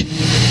 damage,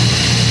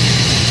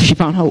 she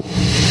found hope.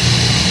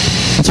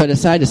 And so I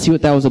decided to see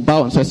what that was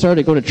about. And so I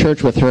started to go to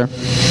church with her.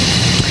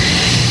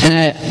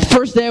 And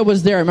first day I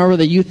was there, I remember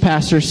the youth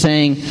pastor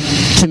saying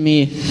to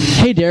me,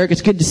 hey Derek,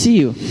 it's good to see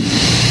you.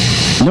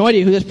 No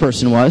idea who this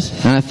person was.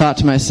 And I thought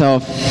to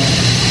myself,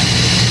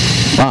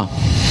 wow,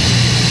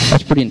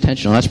 that's pretty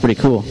intentional. That's pretty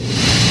cool.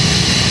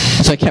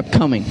 And so I kept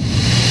coming.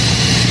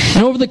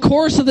 And over the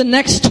course of the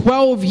next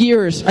 12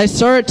 years, I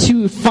started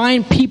to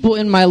find people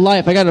in my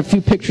life. I got a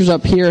few pictures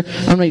up here.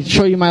 I'm going to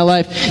show you my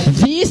life.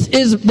 This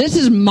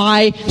is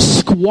my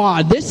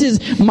squad. This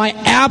is my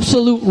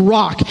absolute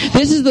rock.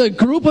 This is the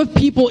group of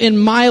people in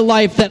my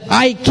life that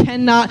I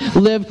cannot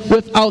live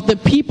without. The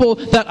people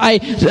that I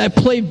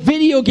play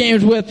video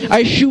games with,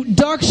 I shoot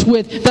ducks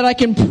with, that I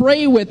can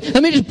pray with.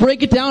 Let me just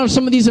break it down of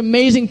some of these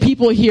amazing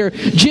people here.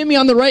 Jimmy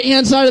on the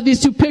right-hand side of these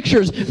two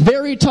pictures,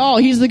 very tall.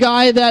 He's the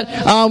guy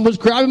that was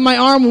grabbing my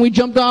arm when we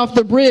jumped off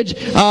the bridge.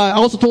 I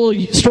also told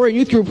a story in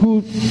youth group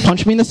who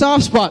punched me in the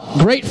soft spot.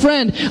 Great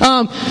friend.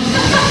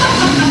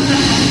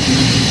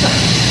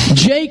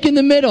 Jake in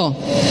the middle,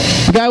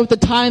 the guy with the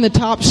tie in the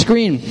top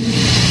screen.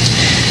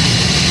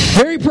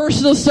 Very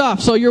personal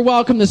stuff, so you're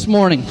welcome this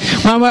morning.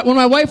 When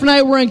my wife and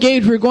I were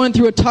engaged, we were going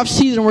through a tough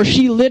season where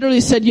she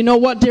literally said, you know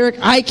what, Derek,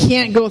 I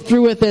can't go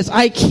through with this.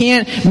 I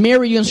can't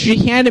marry you. And so she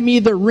handed me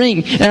the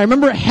ring. And I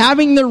remember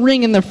having the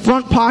ring in the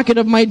front pocket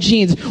of my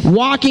jeans,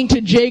 walking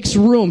to Jake's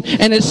room.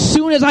 And as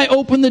soon as I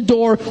opened the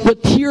door,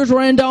 with tears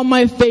running down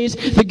my face,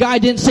 the guy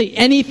didn't say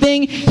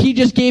anything. He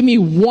just gave me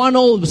one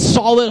old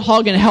solid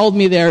hug and held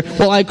me there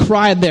while I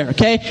cried there,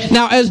 okay?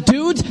 Now, as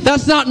dudes,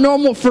 that's not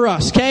normal for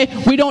us, okay?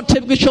 We don't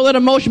typically show that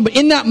emotion. But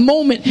in that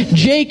moment,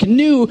 Jake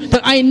knew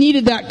that I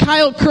needed that.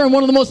 Kyle Kern,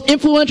 one of the most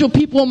influential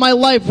people in my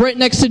life, right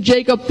next to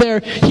Jake up there,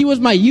 he was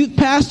my youth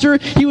pastor.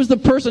 He was the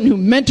person who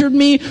mentored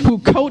me, who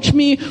coached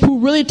me, who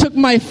really took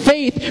my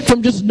faith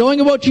from just knowing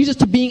about Jesus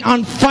to being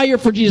on fire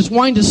for Jesus,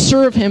 wanting to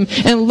serve Him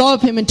and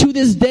love Him. And to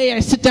this day, I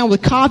sit down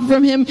with coffee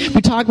from him.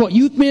 We talk about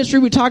youth ministry.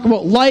 We talk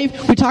about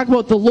life. We talk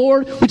about the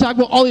Lord. We talk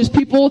about all these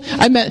people.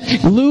 I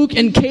met Luke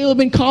and Caleb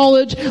in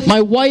college,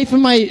 my wife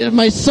and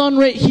my son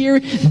right here.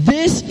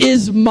 This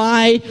is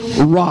my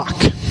rock.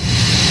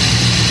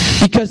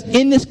 Because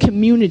in this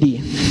community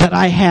that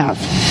I have,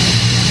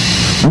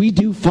 we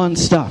do fun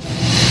stuff.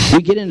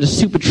 We get into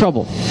stupid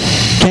trouble.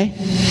 Okay?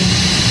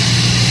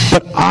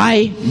 But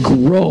I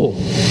grow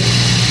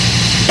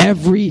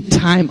every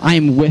time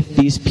I'm with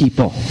these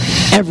people.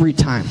 Every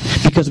time.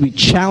 Because we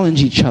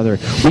challenge each other.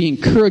 We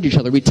encourage each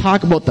other. We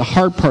talk about the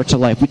hard parts of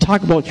life. We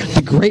talk about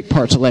the great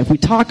parts of life. We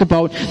talk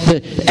about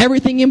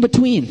everything in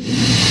between.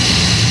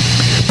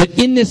 But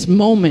in this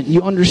moment,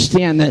 you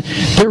understand that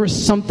there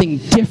is something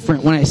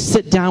different when I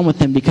sit down with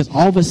them, because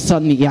all of a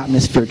sudden the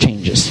atmosphere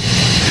changes.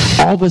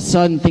 All of a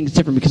sudden things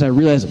different, because I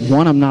realize,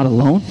 one, I'm not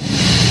alone.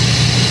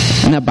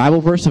 And that Bible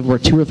verse of where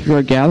 2 or 3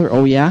 are gathered,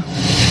 oh yeah?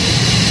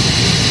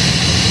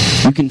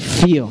 You can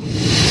feel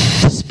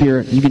the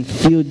Spirit. You can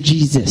feel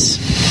Jesus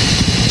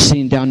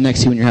sitting down next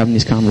to you when you're having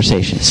these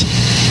conversations.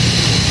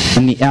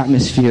 And the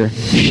atmosphere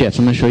shifts.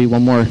 I'm going to show you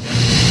one more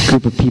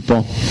group of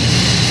people.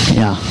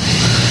 Yeah.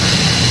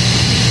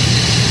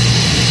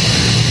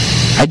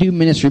 I do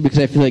ministry because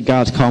I feel like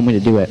God's called me to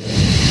do it.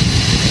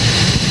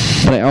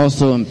 But I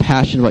also am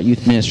passionate about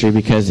youth ministry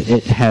because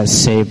it has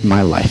saved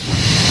my life.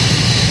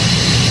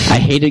 I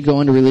hated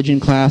going to religion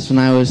class when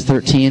I was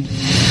 13.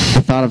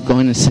 The thought of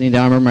going and sitting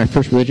down. I remember my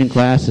first religion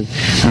class. And,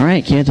 all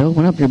right, kids,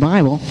 open up your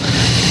Bible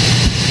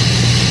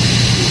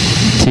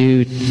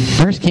to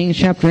 1 Kings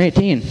chapter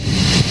 18.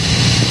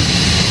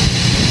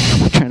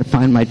 I'm trying to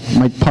find my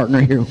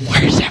partner here.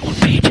 Where is that? What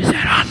page is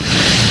that on?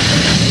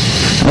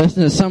 I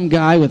listened to some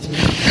guy with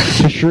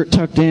his shirt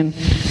tucked in.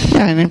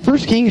 Yeah, and in 1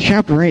 Kings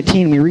chapter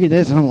 18, we read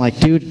this, and I'm like,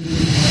 dude,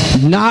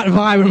 not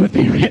vibing with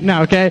me right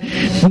now, okay?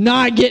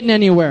 Not getting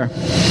anywhere.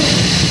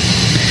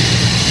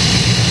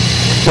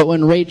 But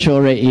when Rachel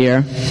right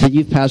here, the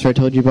youth pastor I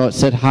told you about,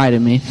 said hi to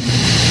me,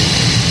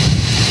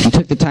 and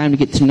took the time to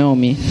get to know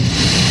me,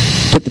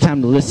 took the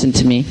time to listen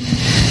to me,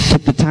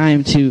 took the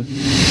time to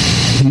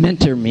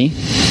mentor me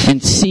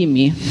and see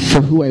me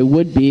for who I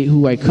would be,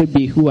 who I could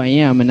be, who I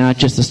am, and not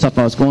just the stuff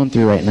I was going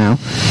through right now,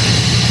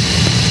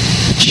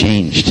 it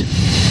changed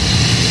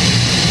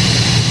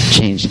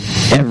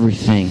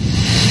everything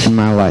in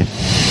my life.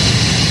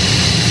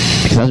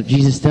 Because that's what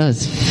Jesus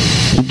does.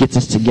 He gets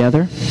us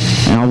together,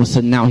 and all of a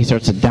sudden now He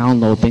starts to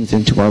download things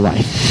into our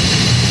life.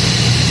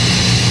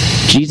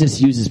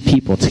 Jesus uses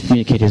people to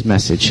communicate His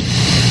message.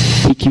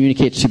 He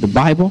communicates through the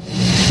Bible,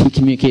 He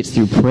communicates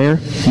through prayer,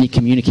 and He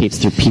communicates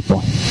through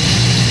people.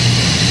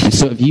 And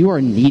so if you are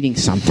needing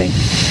something,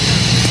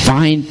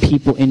 find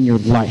people in your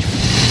life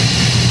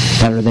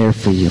that are there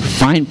for you.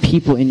 Find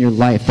people in your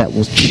life that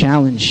will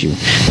challenge you,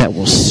 that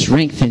will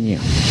strengthen you.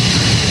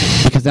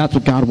 Because that's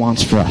what God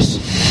wants for us.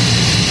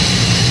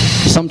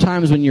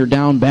 Sometimes when you're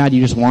down bad,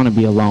 you just want to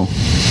be alone.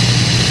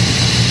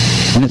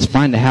 And it's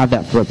fine to have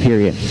that for a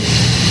period.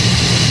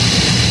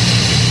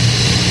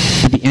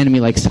 But the enemy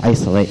likes to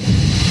isolate.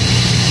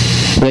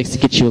 He likes to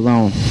get you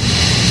alone.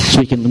 So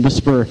he can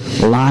whisper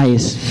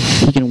lies.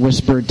 He can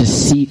whisper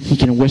deceit. He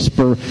can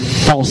whisper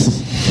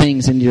false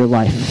things into your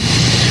life.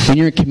 When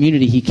you're in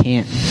community, he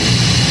can't.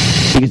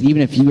 Because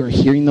even if you are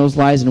hearing those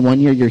lies in one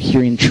ear, you're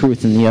hearing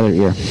truth in the other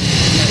ear.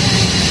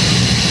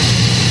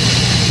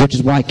 Which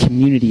is why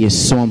community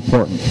is so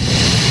important.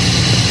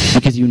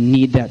 Because you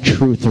need that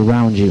truth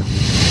around you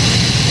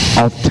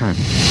all the time.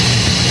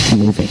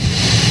 Moving.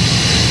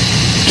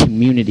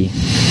 Community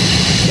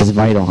is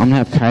vital. I'm going to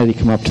have Kylie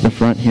come up to the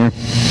front here.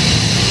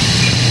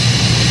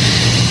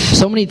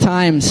 So many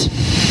times,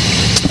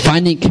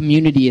 finding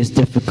community is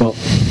difficult.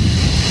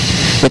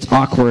 It's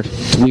awkward.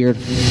 It's weird.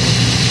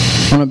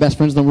 One of my best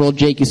friends in the world,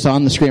 Jake, you saw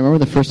on the screen.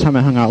 Remember the first time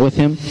I hung out with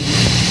him?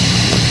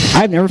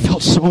 I've never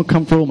felt so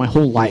uncomfortable in my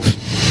whole life.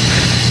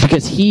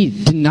 Because he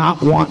did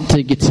not want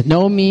to get to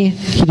know me.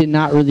 He did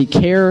not really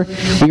care.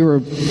 We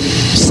were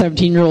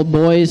 17-year-old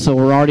boys, so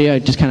we're already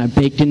just kind of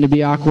baked in to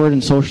be awkward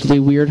and socially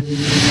weird.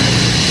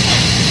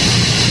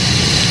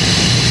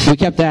 We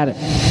kept at it.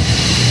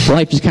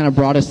 Life just kind of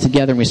brought us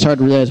together, and we started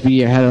to realize we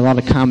had a lot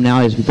of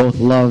commonalities. We both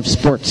loved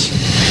sports.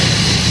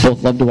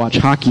 Both loved to watch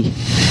hockey.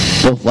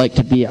 Both liked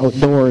to be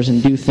outdoors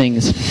and do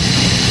things.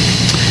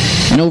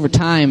 And over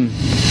time,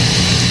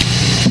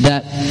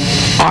 that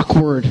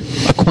awkward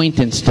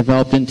acquaintance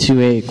developed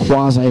into a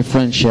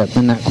quasi-friendship,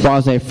 and that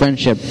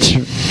quasi-friendship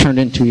turned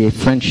into a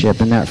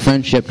friendship, and that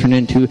friendship turned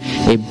into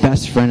a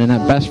best friend, and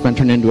that best friend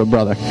turned into a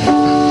brother. To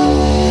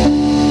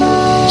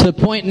the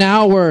point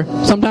now where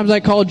sometimes I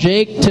call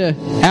Jake to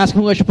ask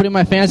him who I should put in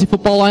my fantasy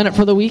football lineup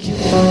for the week.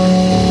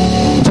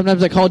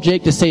 Sometimes I call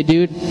Jake to say,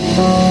 dude, I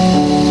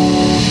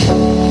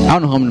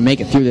don't know how I'm going to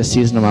make it through this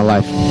season of my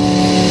life.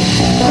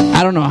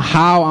 I don't know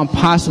how I'm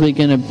possibly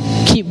going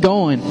to keep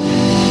going.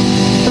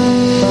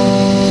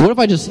 What if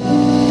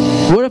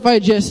I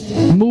just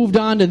moved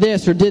on to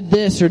this or did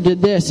this or did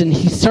this? And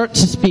he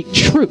starts to speak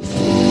truth.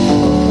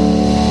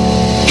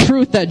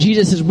 Truth that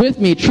Jesus is with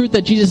me. Truth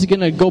that Jesus is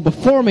going to go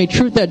before me.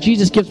 Truth that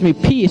Jesus gives me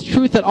peace.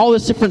 Truth that all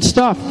this different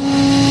stuff.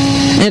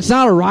 And it's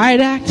not a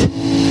riot act.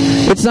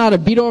 It's not a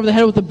beat over the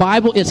head with the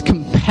Bible. It's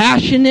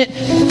compassionate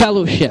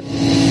fellowship.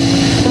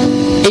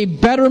 A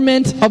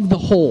betterment of the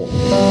whole.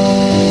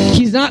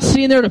 He's not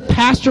sitting there to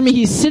pastor me.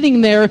 He's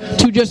sitting there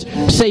to just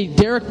say,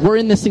 Derek, we're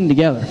in this thing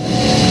together.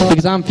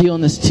 Because I'm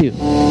feeling this too.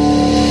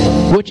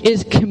 Which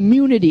is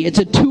community. It's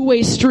a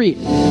two-way street.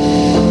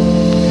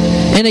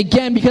 And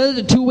again, because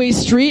it's a two-way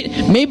street,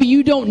 maybe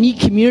you don't need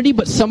community,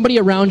 but somebody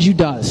around you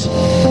does.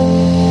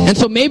 And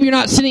so maybe you're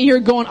not sitting here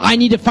going, I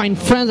need to find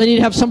friends, I need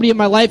to have somebody in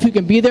my life who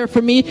can be there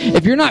for me.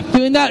 If you're not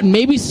feeling that,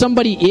 maybe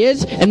somebody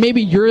is, and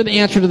maybe you're the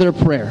answer to their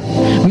prayer.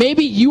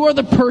 Maybe you are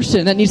the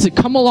person that needs to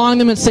come along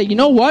them and say, you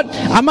know what?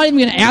 I'm not even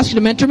going to ask you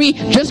to mentor me.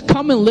 Just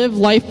come and live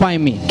life by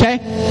me, okay?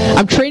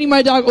 I'm training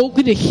my dog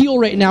Oakley to heel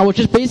right now, which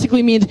just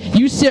basically means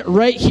you sit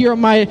right here on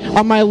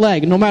my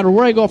leg. No matter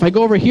where I go, if I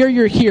go over here,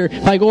 you're here.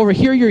 If I go over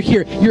here, you're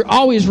here. You're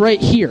always right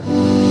here.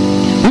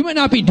 We might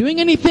not be doing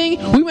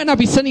anything. We might not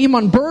be sending him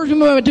on birds. We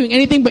might not be doing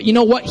anything, but you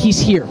know what? He's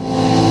here.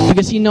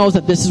 Because he knows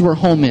that this is where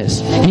home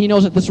is. And he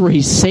knows that this is where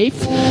he's safe.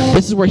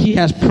 This is where he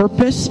has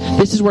purpose.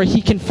 This is where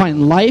he can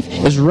find life,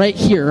 is right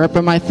here, up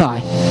in my thigh.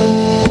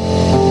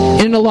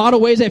 And in a lot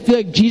of ways, I feel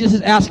like Jesus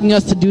is asking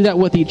us to do that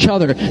with each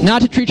other.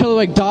 Not to treat each other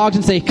like dogs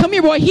and say, come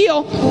here, boy,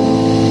 heel.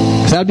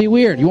 Because that would be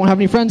weird. You won't have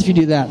any friends if you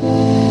do that.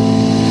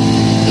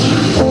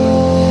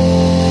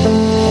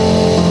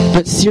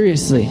 But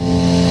seriously,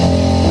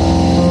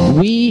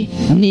 we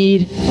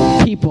need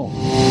people.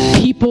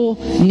 People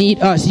need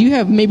us. You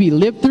have maybe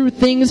lived through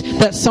things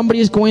that somebody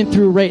is going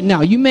through right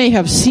now. You may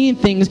have seen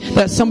things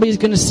that somebody is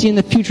going to see in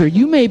the future.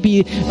 You may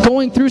be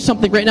going through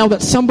something right now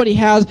that somebody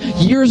has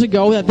years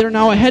ago that they're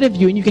now ahead of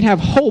you, and you can have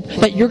hope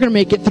that you're going to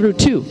make it through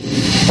too.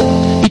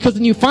 Because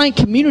when you find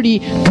community,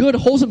 good,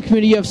 wholesome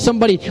community, you have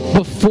somebody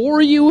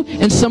before you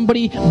and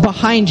somebody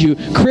behind you.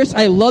 Chris,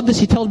 I love this.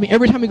 He tells me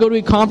every time we go to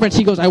a conference,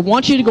 he goes, I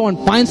want you to go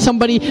and find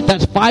somebody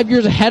that's 5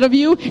 years ahead of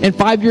you and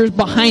 5 years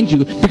behind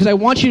you. Because I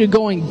want you to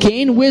go and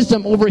gain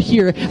wisdom over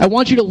here. I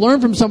want you to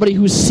learn from somebody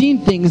who's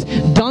seen things,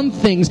 done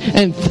things,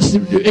 and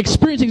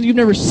experienced things you've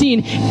never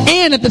seen.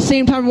 And at the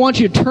same time, I want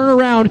you to turn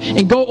around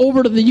and go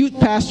over to the youth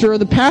pastor or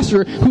the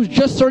pastor who's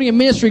just starting a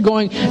ministry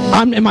going,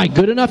 am I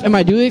good enough? Am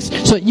I doing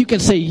this? So that you can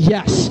say,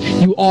 yes,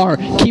 you are.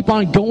 Keep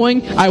on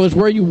going. I was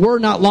where you were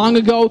not long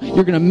ago.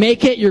 You're going to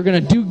make it. You're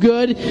going to do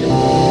good.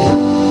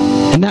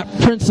 And that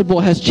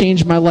principle has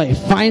changed my life.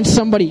 Find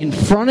somebody in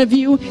front of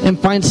you and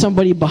find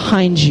somebody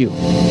behind you.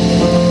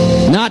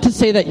 Not to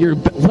say that you're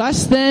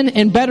less than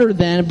and better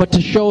than, but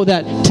to show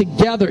that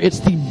together it's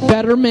the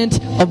betterment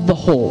of the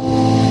whole.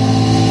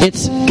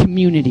 It's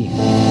community.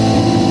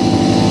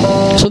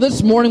 So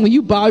this morning, will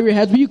you bow your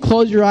heads? Will you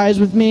close your eyes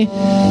with me?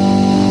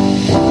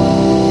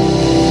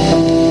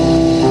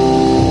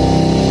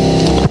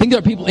 I think there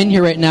are people in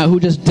here right now who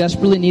just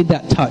desperately need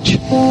that touch.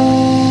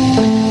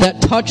 That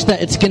touch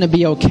that it's going to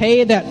be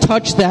okay. That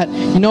touch that,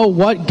 you know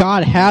what,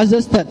 God has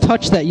us. That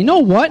touch that, you know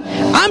what,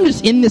 I'm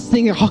just in this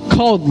thing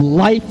called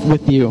life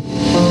with you.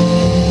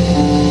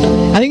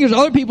 I think there's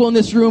other people in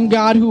this room,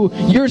 God, who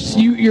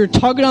you're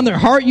tugging on their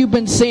heart. You've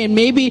been saying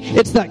maybe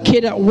it's that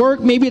kid at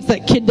work. Maybe it's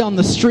that kid down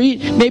the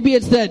street. Maybe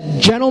it's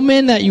that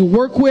gentleman that you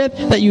work with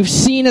that you've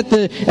seen at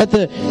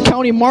the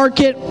county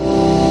market.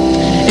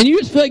 And you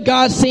just feel like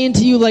God's saying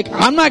to you, like,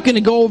 I'm not going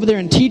to go over there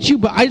and teach you,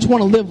 but I just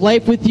want to live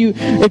life with you.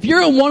 If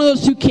you're in one of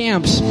those two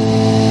camps,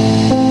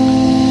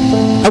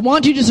 I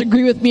want you to just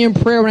agree with me in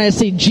prayer when I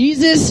say,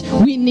 Jesus,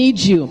 we need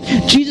you.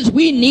 Jesus,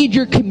 we need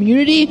your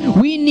community.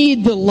 We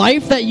need the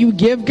life that you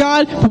give,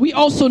 God. But we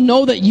also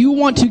know that you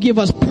want to give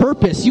us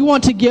purpose. You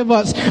want to give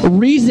us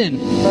reason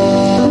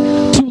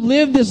to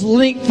live this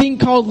thing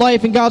called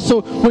life. And God,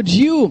 so would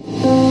you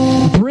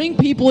bring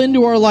people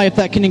into our life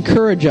that can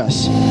encourage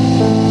us?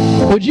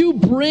 Would you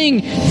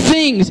bring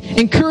things,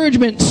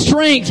 encouragement,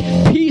 strength,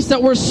 peace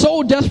that we're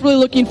so desperately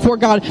looking for,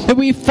 God, that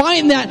we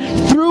find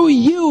that through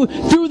you,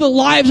 through the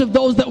lives of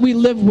those that we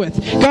live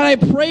with. God, I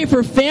pray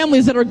for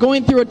families that are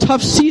going through a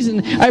tough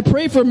season. I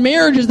pray for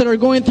marriages that are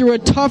going through a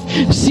tough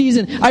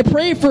season. I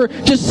pray for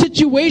just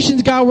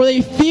situations, God, where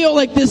they feel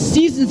like this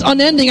season's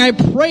unending. I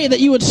pray that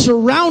you would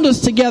surround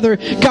us together,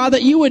 God,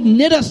 that you would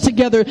knit us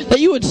together, that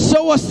you would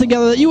sew us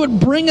together, that you would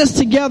bring us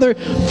together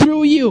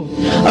through you.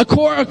 A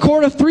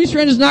cord of 3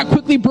 strands is not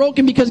quickly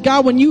broken because,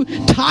 God, when you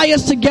tie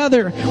us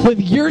together with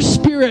your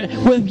Spirit,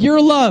 with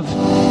your love,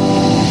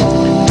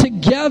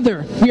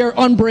 together we are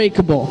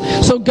unbreakable.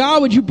 So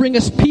God, would you bring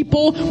us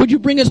people? Would you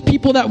bring us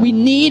people that we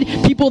need?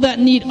 People that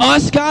need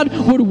us, God?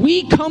 Would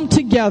we come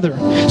together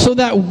so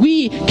that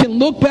we can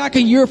look back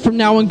a year from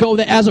now and go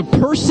that as a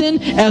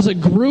person, as a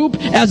group,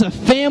 as a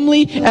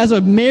family, as a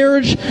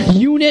marriage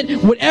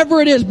unit, whatever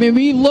it is, may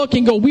we look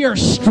and go, we are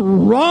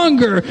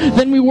stronger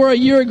than we were a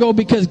year ago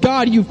because,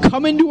 God, you've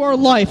come into our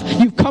life,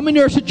 you've come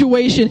into our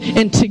situation,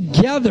 and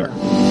together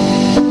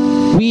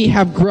we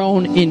have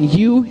grown in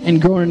you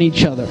and grown in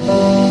each other.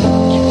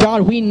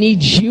 God, we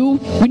need you.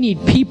 We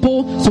need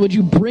people. So would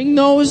you bring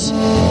those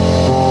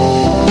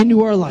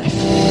into our life?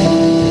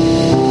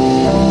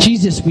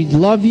 Jesus, we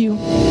love you.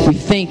 We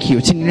thank you.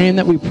 It's in your name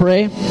that we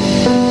pray.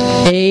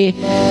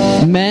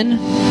 Amen.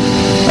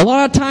 A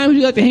lot of times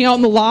we like to hang out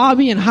in the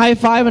lobby and high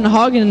five and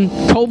hug, and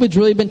COVID's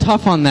really been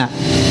tough on that.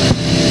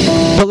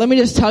 But let me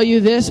just tell you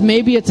this.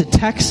 Maybe it's a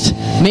text.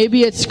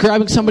 Maybe it's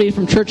grabbing somebody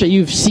from church that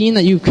you've seen,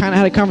 that you've kind of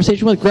had a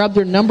conversation with. Grab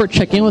their number,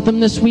 check in with them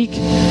this week.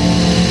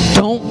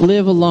 Don't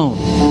live alone,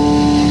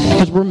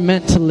 because we're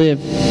meant to live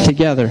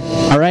together.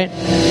 All right?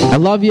 I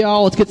love you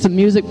all. Let's get some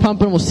music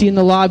pumping. We'll see you in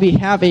the lobby.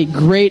 Have a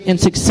great and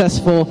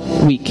successful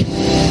week.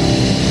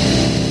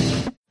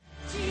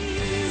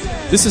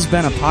 This has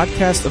been a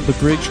podcast of the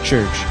Bridge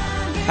Church.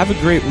 Have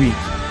a great week.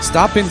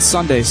 Stop in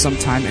Sunday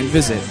sometime and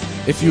visit.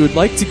 If you would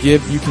like to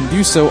give, you can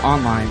do so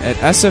online at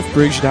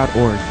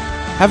sfbridge.org.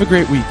 Have a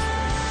great week.